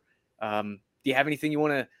sure. Do you have anything you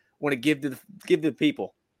want to give to the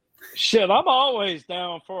people? Shit, I'm always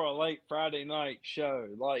down for a late Friday night show.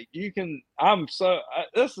 Like,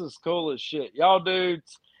 this is cool as shit. Y'all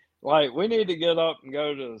dudes, like, we need to get up and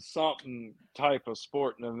go to something type of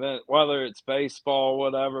sporting event, whether it's baseball,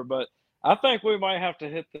 whatever. But I think we might have to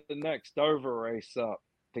hit the next Dover race up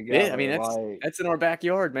together. Yeah, I mean, that's in our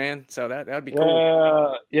backyard, man. So that'd be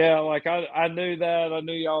cool. Yeah, like I knew that. I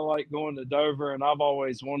knew y'all like going to Dover, and I've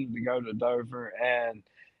always wanted to go to Dover. And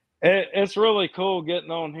it's really cool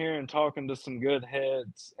getting on here and talking to some good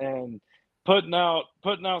heads and putting out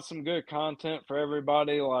some good content for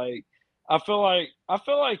everybody. Like, I feel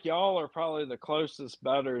like y'all are probably the closest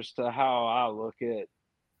bettors to how I look at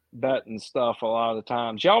betting stuff a lot of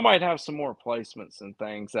times. Y'all might have some more placements and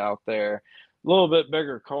things out there, a little bit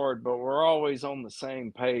bigger card, but we're always on the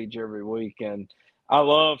same page every week. And I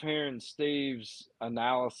love hearing Steve's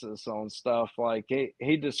analysis on stuff. Like,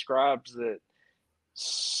 he describes it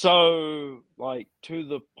so, like, to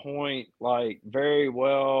the point, like, very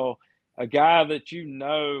well. A guy that you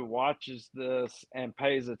know watches this and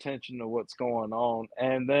pays attention to what's going on.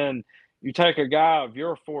 And then you take a guy of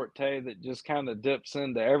your forte that just kind of dips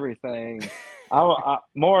into everything. I'm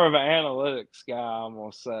more of an analytics guy, I'm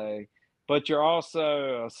going to say. But you're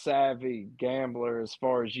also a savvy gambler as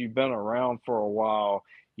far as you've been around for a while.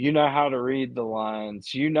 You know how to read the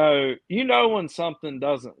lines. You know when something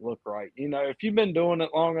doesn't look right. You know, if you've been doing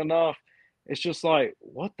it long enough, it's just like,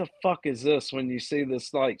 what the fuck is this when you see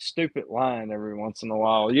this like stupid line every once in a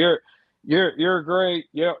while? You're great.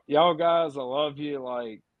 Y'all guys, I love you.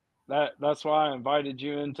 Like that's why I invited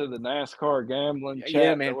you into the NASCAR gambling chat.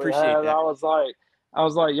 Yeah, man, appreciate that. I was like, I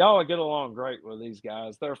was like, y'all get along great with these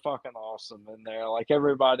guys. They're fucking awesome in there. Like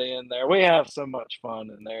everybody in there, we have so much fun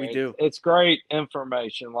in there. We do. It's great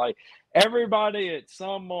information. Like everybody at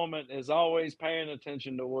some moment is always paying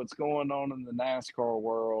attention to what's going on in the NASCAR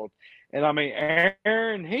world. And I mean,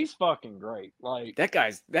 Aaron, he's fucking great. Like That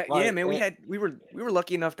guy's that yeah, like man. We were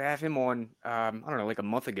lucky enough to have him on I don't know, like a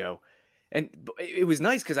month ago. And it was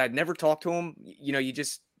nice because I'd never talked to him. You know,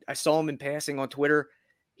 I saw him in passing on Twitter.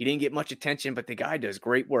 He didn't get much attention, but the guy does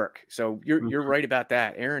great work. So you're right about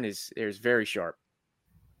that. Aaron is very sharp.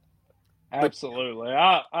 absolutely.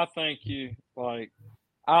 I thank you. Like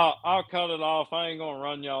I'll cut it off. I ain't gonna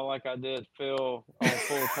run y'all like I did Phil on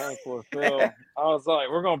Full Tank with Phil. I was like,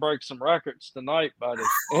 we're gonna break some records tonight, buddy.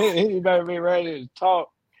 You better be ready to talk.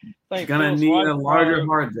 Think Gonna Phil's need wife a larger probably-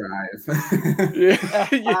 hard drive.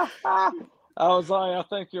 Yeah. I was like, I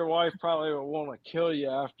think your wife probably would want to kill you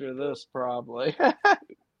after this, probably.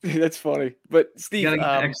 That's funny. But Steve, Gotta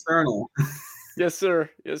get external. yes, sir.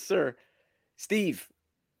 Yes, sir. Steve,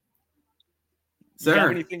 you got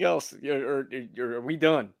Sir, anything else? Or are we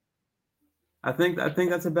done? I think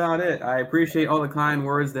that's about it. I appreciate all the kind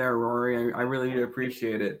words there, Rory. I really do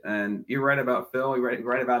appreciate it. And you're right about Phil. You're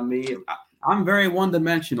right about me. I'm very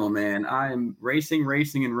one-dimensional, man. I'm racing,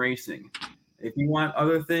 and racing. If you want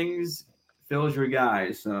other things, Phil's your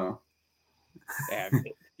guy. So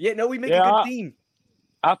Yeah, no, we make a good team.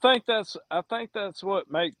 I think that's what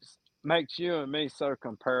makes you and me so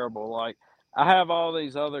comparable. Like I have all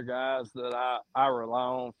these other guys that I rely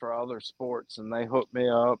on for other sports, and they hook me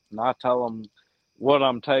up, and I tell them what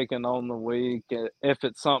I'm taking on the week. If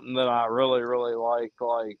it's something that I really like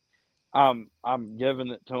I'm giving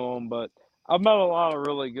it to them. But I've met a lot of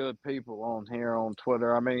really good people on here on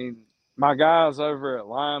Twitter. I mean, my guys over at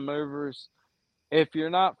Line Movers, if you're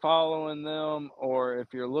not following them, or if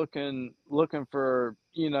you're looking for,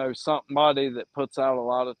 somebody that puts out a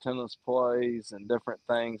lot of tennis plays and different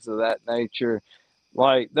things of that nature,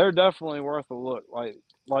 like they're definitely worth a look. Like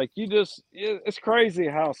it's crazy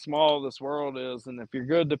how small this world is, and if you're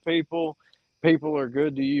good to people are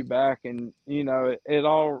good to you back, and it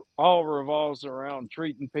all revolves around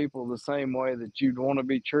treating people the same way that you'd want to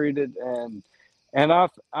be treated, and I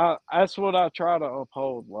that's what I try to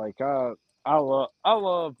uphold. Like I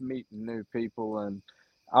love meeting new people, and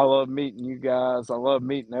I love meeting you guys. I love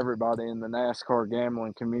meeting everybody in the NASCAR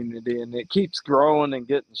gambling community, and it keeps growing and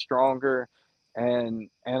getting stronger. And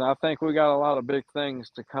I think we got a lot of big things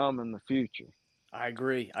to come in the future. I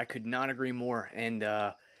agree. I could not agree more. And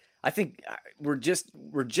I think we're just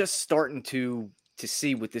starting to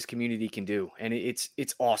see what this community can do, and it's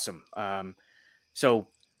awesome. So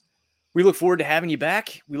we look forward to having you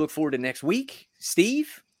back. We look forward to next week,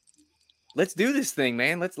 Steve. Let's do this thing,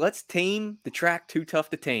 man. Let's tame the track too tough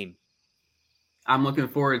to tame. I'm looking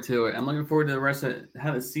forward to it. I'm looking forward to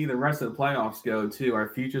how to see the rest of the playoffs go too.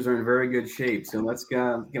 Our futures are in very good shape, so let's get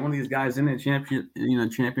one of these guys in the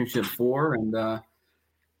championship 4, and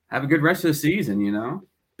have a good rest of the season.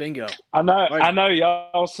 Bingo. I know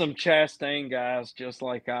y'all some Chastain guys, just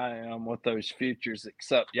like I am with those futures,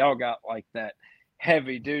 except y'all got like that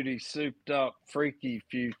heavy duty, souped up, freaky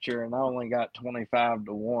future, and I only got 25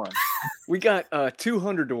 to 1. We got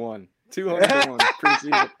 200 to 1. 200 to 1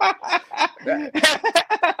 preseason.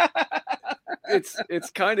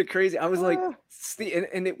 It's kind of crazy. I was like, Steve,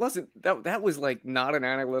 and it wasn't that was like not an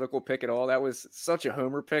analytical pick at all. That was such a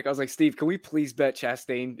homer pick. I was like, Steve, can we please bet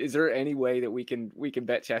Chastain? Is there any way that we can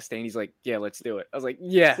bet Chastain? He's like, yeah, let's do it. I was like,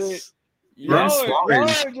 yes. Y'all are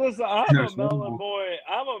just, I'm a melon boy.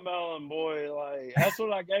 I'm a melon boy. Like that's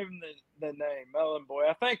what I gave him the name, Melon Boy.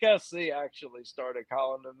 I think SC actually started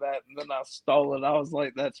calling him that, and then I stole it. I was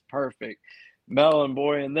like, that's perfect, Melon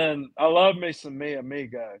Boy. And then I love me some Mi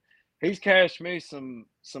Amigo. He's cashed me some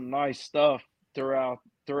nice stuff throughout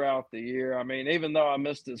the year. I mean, even though I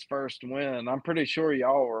missed his first win, I'm pretty sure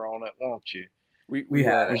y'all were on it, won't you? We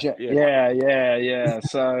had it. Yeah.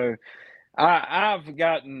 So I've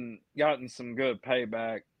gotten some good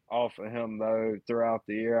payback off of him though throughout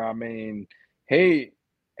the year. I mean,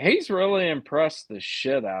 he's really impressed the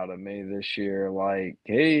shit out of me this year. Like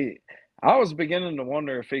I was beginning to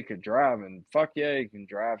wonder if he could drive, and fuck yeah, he can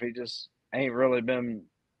drive. He just ain't really been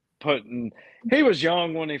putting. He was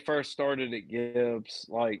young when he first started at Gibbs,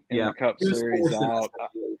 like in the Cup Series out.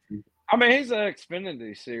 I mean, he's an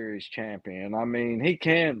Xfinity Series champion. I mean, he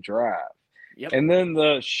can drive. Yep. And then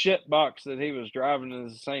the shit box that he was driving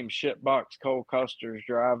is the same shit box Cole Custer's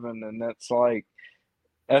driving, and that's like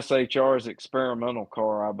SHR's experimental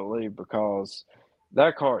car, I believe, because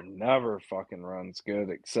that car never fucking runs good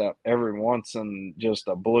except every once in just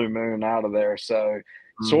a blue moon out of there. So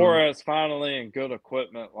Suarez finally in good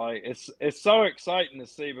equipment. Like it's so exciting to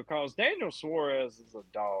see because Daniel Suarez is a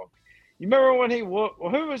dog. You remember when he whooped?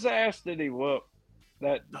 Well, who was ass did he whoop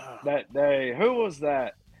that day? Who was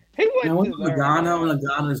that? He went to Logano when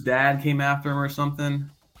Logano's dad came after him or something.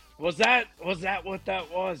 Was that what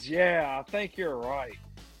that was? Yeah, I think you're right.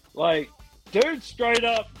 Like, dude, straight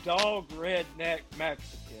up dog redneck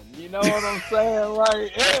Mexican. You know what I'm saying?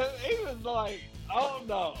 Like, he was like, oh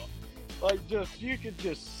no. Like, you could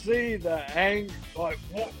just see the anger, like,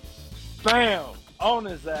 what, bam, on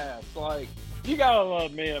his ass. Like, you gotta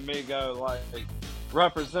love Mi Amigo, like,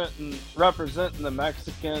 representing the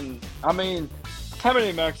Mexican. I mean, how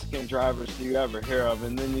many Mexican drivers do you ever hear of?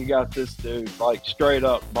 And then you got this dude, like, straight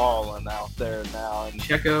up balling out there now. And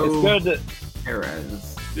Checo it's good to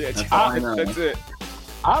Perez. Yeah, That's it.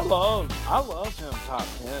 I love him top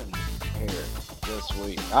 10 here this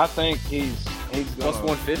week. I think he's plus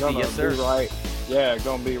 150, yes sir. Right, yeah,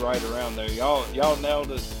 gonna be right around there. Y'all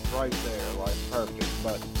nailed it right there, like perfect.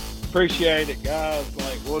 But appreciate it, guys.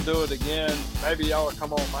 Like, we'll do it again. Maybe y'all will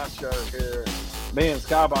come on my show here, me and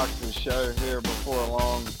Skybox's show here before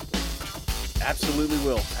long. Absolutely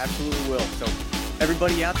will. So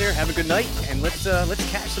everybody out there, have a good night, and let's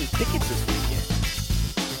cash some tickets this weekend.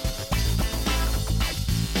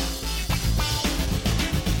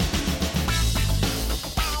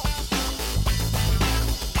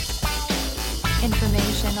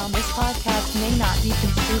 Information on this podcast may not be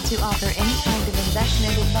construed to offer any kind of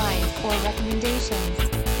investment advice or recommendations.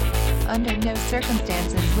 Under no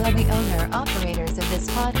circumstances will the owner-operators of this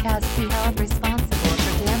podcast be held responsible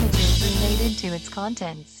for damages related to its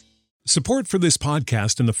contents. Support for this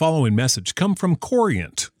podcast and the following message come from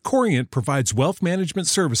Corient. Corient provides wealth management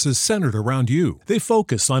services centered around you. They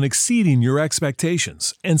focus on exceeding your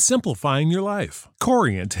expectations and simplifying your life.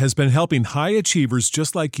 Corient has been helping high achievers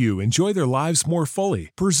just like you enjoy their lives more fully,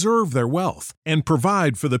 preserve their wealth, and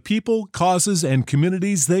provide for the people, causes, and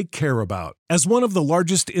communities they care about. As one of the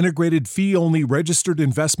largest integrated fee-only registered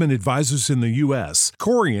investment advisors in the U.S.,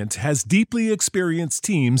 Corient has deeply experienced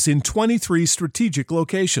teams in 23 strategic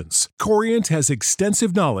locations. Corient has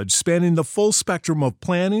extensive knowledge spanning the full spectrum of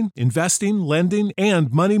planning, investing, lending, and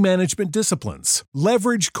money management disciplines.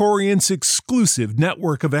 Leverage Corient's exclusive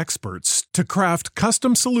network of experts to craft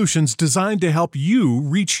custom solutions designed to help you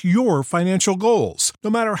reach your financial goals, no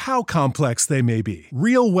matter how complex they may be.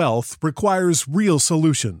 Real wealth requires real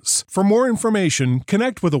solutions. For more information,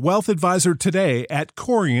 connect with a wealth advisor today at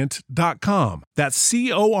Corient.com. That's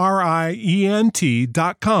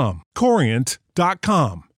Corient.com.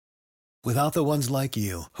 Corient.com. Without the ones like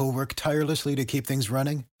you, who work tirelessly to keep things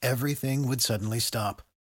running, everything would suddenly stop.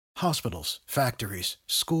 Hospitals, factories,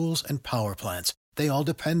 schools, and power plants, they all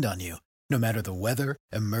depend on you. No matter the weather,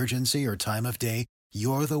 emergency, or time of day,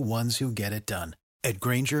 you're the ones who get it done. At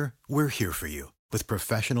Grainger, we're here for you with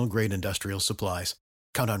professional-grade industrial supplies.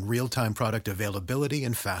 Count on real-time product availability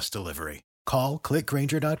and fast delivery. Call, click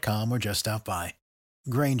Grainger.com, or just stop by.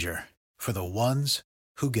 Grainger, for the ones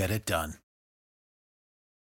who get it done.